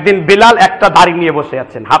 একদিন বেলাল একটা দাড়ি নিয়ে বসে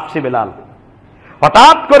আছেন, হাফসি বেলাল।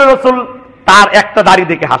 হঠাৎ করে রাসূল তার একটা দাড়ি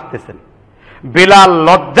দেখে হাসতেছেন। বেলাল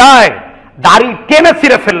লজ্জায় দাড়ি টেনে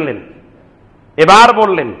ছিঁড়ে ফেললেন। এবার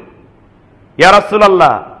বললেন, ইয়া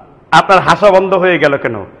রাসূলুল্লাহ, আপনার হাসা বন্ধ হয়ে গেল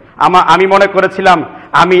কেন? আমি মনে করেছিলাম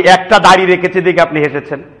আমি একটা দাড়ি রেখেছি দেখে আপনি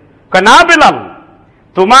হেসেছেন। না বেলাল,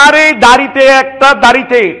 তোমার এই দাড়িতে, একটা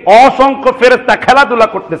দাড়িতে অসংখ্য ফেরেশতা খেলাধুলা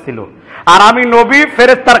করতেছিল, আর আমি নবী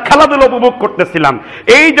ফেরেশতার খেলাধুলা উপভোগ করতেছিলাম,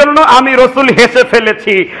 এই জন্য আমি রাসূল হেসে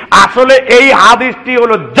ফেলেছি। আসলে এই হাদিসটি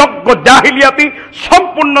হলো যজ্ঞ জাহিলিয়াতি,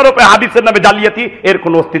 সম্পূর্ণরূপে হাদিসের নামে জালিয়াতি, এর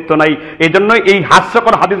কোনো অস্তিত্ব নাই। এই জন্য এই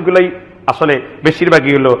হাস্যকর হাদিসগুলাই আসলে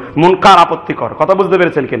বেশিরভাগই হলো মুনকার, আপত্তিকর। কথা বুঝতে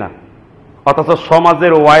পেরেছেন কিনা? অথচ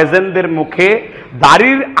সমাজের ওয়াইজেনদের মুখে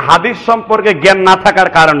দাড়ির হাদিস সম্পর্কে জ্ঞান না থাকার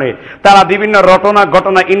কারণে তারা বিভিন্ন রটনা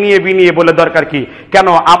ঘটনা ইনিয়ে বিনিয়ে বলে দরকার কি? কেন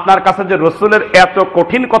আপনার কাছে যে রাসূলের এত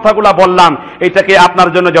কঠিন কথাগুলা বললাম, এটা কি আপনার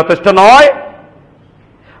জন্য যথেষ্ট নয়?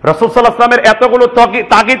 রাসূল সাল্লাল্লাহু আলাইহি ওয়াসাল্লামের এতগুলো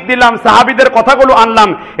তাগিদ দিলাম, সাহাবীদের কথাগুলো আনলাম,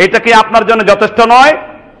 এটা কি আপনার জন্য যথেষ্ট নয়?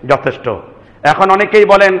 যথেষ্ট। এখন অনেকেই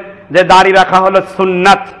বলেন যে দাড়ি রাখা হলো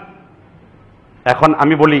সুন্নাত। এখন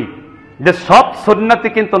আমি বলি যে সব সুন্নাতি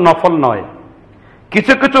কিন্তু নফল নয়।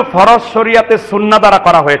 কিছু কিছু ফরজ শরিয়াতে সুন্নাহ দ্বারা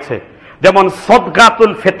করা হয়েছে, যেমন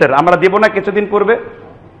সদকাতুল ফিতর আমরা দেব না কিছুদিন পূর্বে।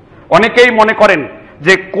 অনেকেই মনে করেন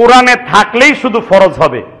যে কোরআনে থাকলেই শুধু ফরজ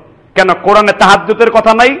হবে। কেন? কোরআনে তাহাজ্জুদের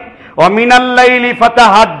কথা নাই? ওয়া মিনাল লাইলি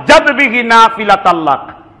ফাতাহাজ্জাদ বিহি নাফিলাতাল লাক।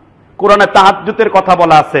 কোরআনে তাহাজ্জুদের কথা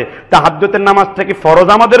বলা আছে। তাহাজ্জুদের নামাজটা কি ফরজ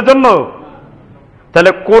আমাদের জন্য?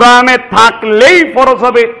 তাহলে কোরআনে থাকলেই ফরজ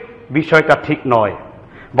হবে, বিষয়টা ঠিক নয়।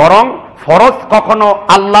 বরং ফরজ কখনো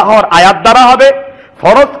আল্লাহর আয়াত দ্বারা হবে,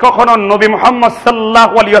 ফরজ কখনো নবী মুহাম্মদ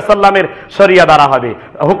সাল্লাল্লাহু আলাইহি ওয়াসাল্লামের শরিয়া দ্বারা হবে,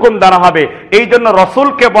 হুকুম দ্বারা হবে। এই জন্য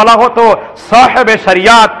রাসূলকে বলা হতো সাহেবে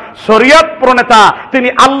শরিয়াত, শরিয়ত প্রণেতা। তিনি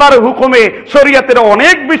আল্লাহর হুকুমে শরিয়তের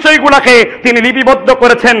অনেক বিষয়গুলোকে তিনি লিপিবদ্ধ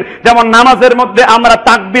করেছেন। যেমন নামাজের মধ্যে আমরা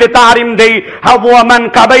তাকবীরে তাহরিম দেই, হাওয়া মান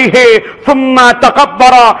কাবাইহে সুম্মা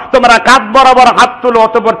তাকাব্বারা, তোমরা কাঁধ বরাবর হাত তুলো,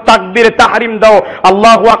 অতঃপর তাকবীরে তাহরিম দাও,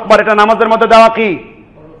 আল্লাহু আকবার। এটা নামাজের মধ্যে দেওয়া কি?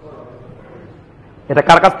 এটা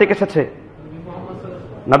কার কাছ থেকে এসেছে?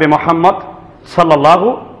 নবী মুহাম্মদ সাল্লাল্লাহু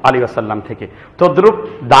আলাইহি ওয়াসাল্লাম থেকে। তদ্রূপ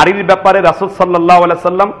দাড়ির ব্যাপারে রাসূল সাল্লাল্লাহু আলাইহি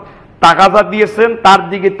ওয়াসাল্লাম তাগাজা দিয়েছেন, তার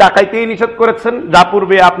দিকে তাকাইতেই নিষেধ করেছেন, যা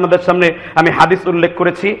পূর্বে আপনাদের সামনে আমি হাদিস উল্লেখ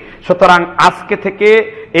করেছি। সুতরাং আজকে থেকে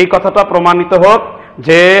এই কথাটা প্রমাণিত হোক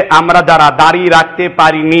যে আমরা যারা দাড়ি রাখতে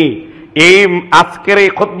পারিনি, এই আজকের এই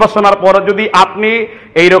খুতবা শোনার পরে যদি আপনি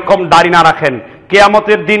এইরকম দাড়ি না রাখেন,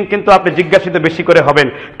 কিয়ামতের দিন কিন্তু আপনি জিজ্ঞাসিত বেশি করে হবেন।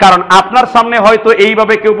 কারণ আপনার সামনে হয়তো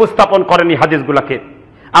এইভাবে কেউ উপস্থাপন করেনি হাদিসগুলোকে,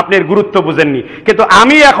 আপনি এর গুরুত্ব বুঝেননি, কিন্তু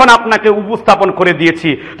আমি এখন আপনাকে উপস্থাপন করে দিয়েছি।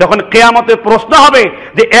 যখন কিয়ামতে প্রশ্ন হবে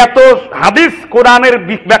যে এত হাদিস কোরআনের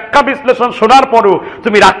ব্যাখ্যা বিশ্লেষণ শোনার পরও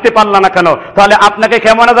তুমি রাখতে পারলা না কেন, তাহলে আপনাকে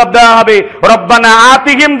কেমন আযাব দেওয়া হবে? রব্বানা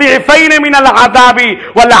আতিহিম বিফাইন মিনাল আযাবি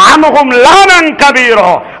ওয়া লা'আনহুম লা'নান কাবীরা।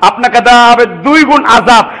 আপনাকে দেওয়া হবে 2 গুণ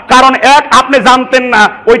আযাব। কারণ এক, আপনি জানতেন না,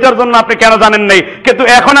 ওইটার জন্য আপনি কেন জানেন নাই, কিন্তু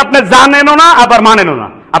এখন আপনি জানেনও না আবার মানেনও না,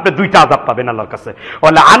 আপনি 2টা আযাব পাবেন আল্লাহর কাছে।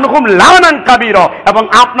 ওয়ালা আনহুম লানান কাবীরা, এবং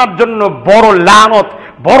আপনার জন্য বড়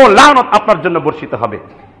লানত আপনার জন্য বর্ষিত হবে।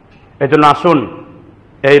 এজন্য আসুন,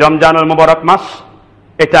 এই রমজানুল মুবারক মাস,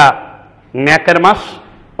 এটা নেকের মাস।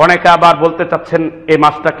 অনেকে আবার বলতে চাচ্ছেন এই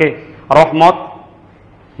মাসটাকে রহমত,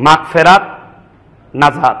 মাগফিরাত,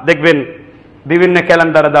 নাজাত। দেখবেন বিভিন্ন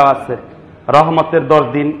ক্যালেন্ডারে দেওয়া আছে রহমতের 10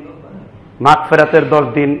 দিন, মাগফিরাতের 10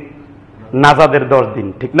 দিন, নাজাদের 10 দিন,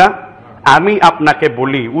 ঠিক না? আমি আপনাকে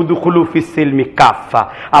বলি উদখুলু ফিস সিলমি কাফা।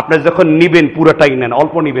 আপনি যখন নিবেন পুরোটাই নেন,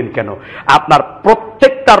 অল্প নিবেন কেন? আপনার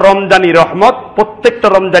প্রত্যেকটা রমজানি রহমত, প্রত্যেকটা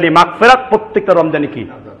রমজানি মাগফিরাত, প্রত্যেকটা রমজানি কি?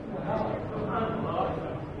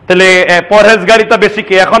 তাহলে পরহেজগারিতা বেশি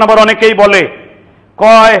কি? এখন আবার অনেকেই বলে,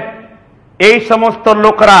 কয় এই সমস্ত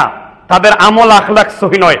লোকরা তাদের আমল আখলাক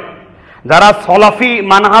সহি নয়। যারা সলাফি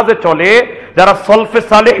মানহাজে চলে, যারা সলফে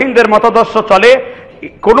সালেহিনদের মতাদর্শ চলে,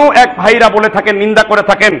 কোনো এক ভাইরা বলে থাকেন, নিন্দা করে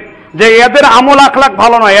থাকেন যে এদের আমল আখলাক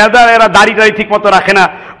ভালো নয়, এরা দাড়ি ঠিক মতো রাখে না।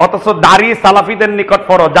 অথচ দাড়ি সালাফিদের নিকট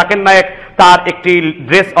ফরজ। জাকির নায়েক তার একটি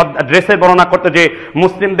ড্রেসের বর্ণনা করতে, যে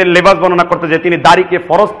মুসলিমদের লেবাস বর্ণনা করতে, যে তিনি দাড়িকে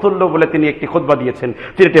ফরজ তুল্য বলে তিনি একটি খুতবা দিয়েছেন,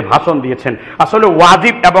 তিনি একটি ভাষণ দিয়েছেন। আসলে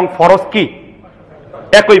ওয়াজিব এবং ফরজ কি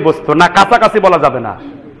একই বস্তু না? কাছাকাছি বলা যাবে না।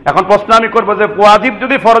 এখন প্রশ্ন আমি করবো যে ওয়াজিব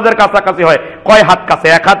যদি ফরজের কাছাকাছি হয়, কয় হাত কাছে?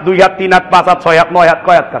 1 হাত, 2 হাত, 3 হাত, 5 হাত, 6 হাত, 9 হাত,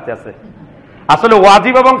 কয় হাত কাছে আছে? আসলে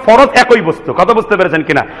ওয়াজিব এবং ফরজ একই বস্তু, কথা বুঝতে পেরেছেন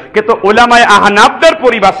কিনা? কিন্তু উলামায়ে আহনাফদের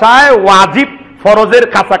পরিভাষায় ওয়াজিব ফরজের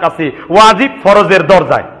কাছাকাছি, ওয়াজিব ফরজের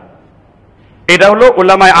দরজায়। এটা হলো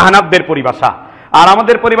উলামায়ে আহনাফদের পরিভাষা। আর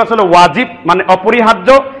আমাদের পরিভাষা হলো ওয়াজিব মানে অপরিহার্য,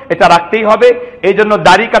 এটা রাখতেই হবে। এই জন্য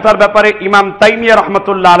দাড়ি কাটার ব্যাপারে ইমাম তাইমিয়া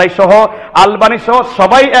রহমতুল্লাহ আলাইহি সহ আলবানী সহ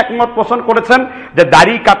সবাই একমত পোষণ করেছেন যে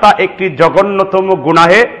দাড়ি কাটা একটি জঘন্যতম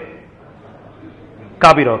গুনাহে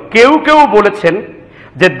কাবিরা। কেউ কেউ বলেছেন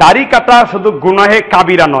যে দাড়ি কাটা শুধু গুনাহে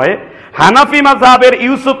কাবিরা নয়, হানাফি মাযহাবের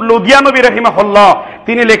ইউসুফ লুধিয়ানবী রাহিমাহুল্লাহ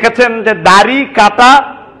তিনি লিখেছেন যে দাড়ি কাটা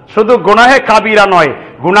শুধু গুনাহে কাবিরা নয়,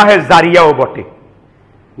 গুনাহে জারিয়াও বটে।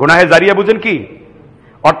 গুনাহে জারিয়া বুঝেন কি?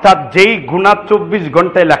 অর্থাৎ যেই গুনাহ 24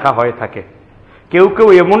 ঘন্টায় লেখা হয়ে থাকে। কেউ কেউ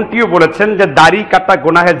এমনটিও বলেছেন যে দাড়ি কাটা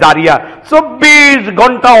গুনাহে জারিয়া 24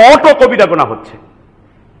 ঘন্টা অটো কবিরা গুনাহ হচ্ছে,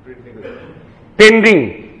 পেন্ডিং,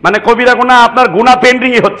 মানে কবিরা গুনাহ আপনার গুনাহ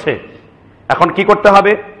পেন্ডিংই হচ্ছে। এখন কি করতে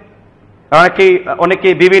হবে?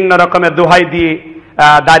 অনেকেই বিভিন্ন রকমের দোহাই দিয়ে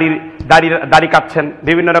দাড়ি কাটছেন,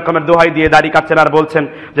 বিভিন্ন রকমের দোহাই দিয়ে দাড়ি কাটছেন আর বলছেন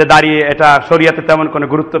যে দাড়ি এটা শরীয়তে তেমন কোনো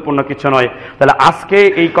গুরুত্বপূর্ণ কিছু নয়। তাহলে আজকে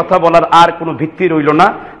এই কথা বলার আর কোনো ভিত্তি রইল না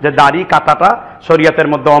যে দাড়ি কাটাটা শরীয়তের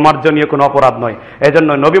মধ্যে অমার্জনীয় কোনো অপরাধ নয়। এজন্য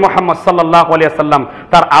নবী মুহাম্মদ সাল্লাল্লাহু আলাইহি সাল্লাম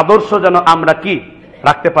তার আদর্শ যেন আমরা কি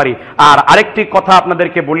রাখতে পারি। আর আরেকটি কথা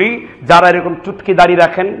আপনাদেরকে বলি, যারা এরকম চুটকি দাড়ি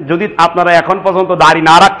রাখেন, যদি আপনারা এখন পর্যন্ত দাড়ি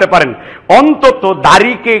না রাখতে পারেন, অন্তত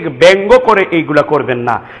দাড়িকে ব্যঙ্গ করে এইগুলা করবেন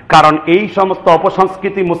না। কারণ এই সমস্ত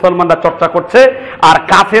অপসংস্কৃতি মুসলমানরা চর্চা করছে, আর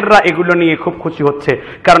কাফেররা এগুলো নিয়ে খুব খুশি হচ্ছে।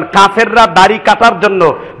 কারণ কাফেররা দাড়ি কাটার জন্য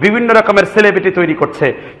বিভিন্ন রকমের সেলিব্রিটি তৈরি করছে।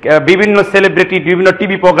 বিভিন্ন সেলিব্রিটি বিভিন্ন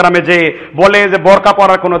টিভি প্রোগ্রামে যে বলে যে বোরকা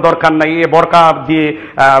পরার কোনো দরকার নাই, এ বোরকা দিয়ে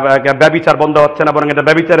ব্যভিচার বন্ধ হচ্ছে না, বরং এটা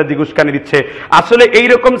ব্যভিচারের দিকে উস্কানি দিচ্ছে। আসলে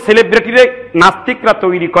এইরকম সেলিব্রিটিরে নাস্তিকরা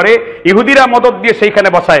তৈরি করে, ইহুদিরা মদদ দিয়ে সেইখানে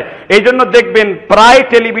বসায়। এই জন্য দেখবেন প্রায়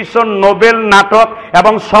টেলিভিশন, নোবেল, নাটক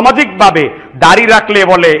এবং সামাজিকভাবে দাড়ি রাখলে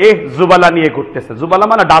বলে এ জুবালা নিয়ে ঘুরতেছে। জুবালা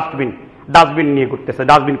মানে ডাস্টবিন নিয়ে ঘুরতেছে,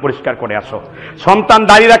 ডাস্টবিন পরিষ্কার করে আসো। সন্তান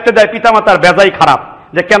দাড়ি রাখতে দেয়, পিতামাতার বেজাই খারাপ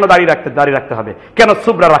যে কেন দাড়ি রাখতে হবে, কেন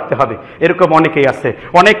সুবরা রাখতে হবে। এরকম অনেকেই আছে।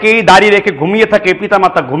 অনেকেই দাড়ি রেখে ঘুমিয়ে থাকে,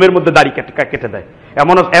 পিতামাতা ঘুমের মধ্যে দাড়ি কেটে দেয়।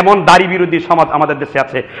 এমন দাড়ি বিরোধী সমাজ আমাদের দেশে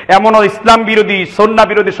আছে, এমনও ইসলাম বিরোধী, সুন্নাহ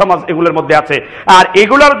বিরোধী সমাজ এগুলোর মধ্যে আছে। আর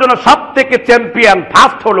এগুলোর জন্য সব থেকে চ্যাম্পিয়ন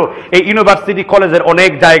ফার্স্ট হলো এই ইউনিভার্সিটি কলেজের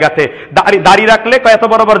অনেক জায়গাতে দাড়ি রাখলে এত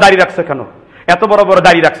বড় বড় দাড়ি রাখছে কেন, এত বড় বড়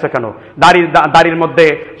দাড়ি রাখছে কেন, দাড়ির মধ্যে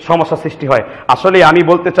সমস্যা সৃষ্টি হয়। আসলে আমি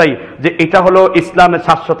বলতে চাই যে এটা হলো ইসলামের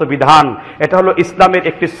শাশ্বত বিধান, এটা হলো ইসলামের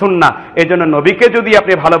একটি সুন্নাহ। এই জন্য নবীকে যদি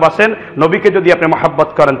আপনি ভালোবাসেন, নবীকে যদি আপনি মহব্বত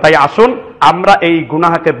করেন, তাই আসুন আমরা এই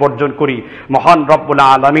গুনাহকে বর্জন করি। মহান রব্বুল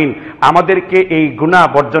আলামিন আমাদেরকে এই গুনাহ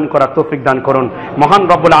বর্জন করার তৌফিক দান করুন। মহান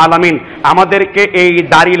রব্বুল আলামিন আমাদেরকে এই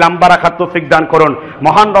দাড়ি লম্বা রাখার তৌফিক দান করুন।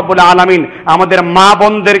 মহান রব্বুল আলামিন আমাদের মা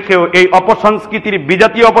বোনদেরকেও এই অপসংস্কৃতির,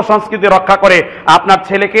 বিজাতীয় অপসংস্কৃতি রক্ষা করে আপনার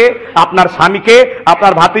ছেলেকে, আপনার স্বামীকে,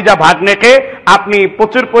 আপনার ভাতিজা ভাগ্নেকে আপনি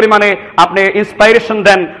প্রচুর পরিমাণে আপনি ইন্সপাইরেশন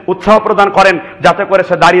দেন, উৎসাহ প্রদান করেন, যাতে করে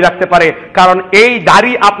সে দাড়ি রাখতে পারে। কারণ এই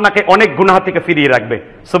দাড়ি আপনাকে অনেক গুনাহ থেকে ফিরিয়ে রাখবে।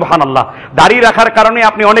 সুবহানাল্লাহ। দাড়ি রাখার কারণে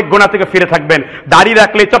আপনি অনেক গুনাহ থেকে ফিরে থাকবেন। দাড়ি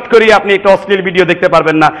রাখলে চট করে আপনি একটা অশ্লীল ভিডিও দেখতে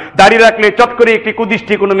পারবেন না। দাড়ি রাখলে চট করে একটি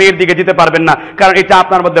কুদৃষ্টি কোনো মেয়ের দিকে যেতে পারবেন না, কারণ এটা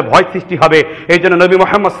আপনার মধ্যে ভয় সৃষ্টি হবে। এই জন্য নবী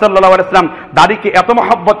মুহাম্মদ সাল্লাল্লাহু আলাইহি ওয়াসাল্লাম দাড়িকে এত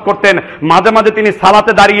মহব্বত করতেন, মাঝে মাঝে তিনি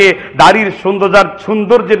সালাতে দাঁড়িয়ে দাড়ির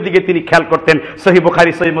সৌন্দর্যের দিকে তিনি খেয়াল করতেন। সহিহ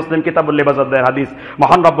বুখারী, সহিহ মুসলিম, কিতাবুল লিবাসের হাদিস।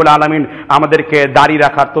 মহান রব্বুল আলামিন আমাদেরকে দাড়ি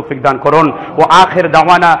রাখার তৌফিক দান করুন। ও আখির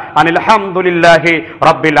দাওয়ানা আনিল হামদুলিল্লাহি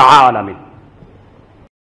রাব্বিল আলামিন।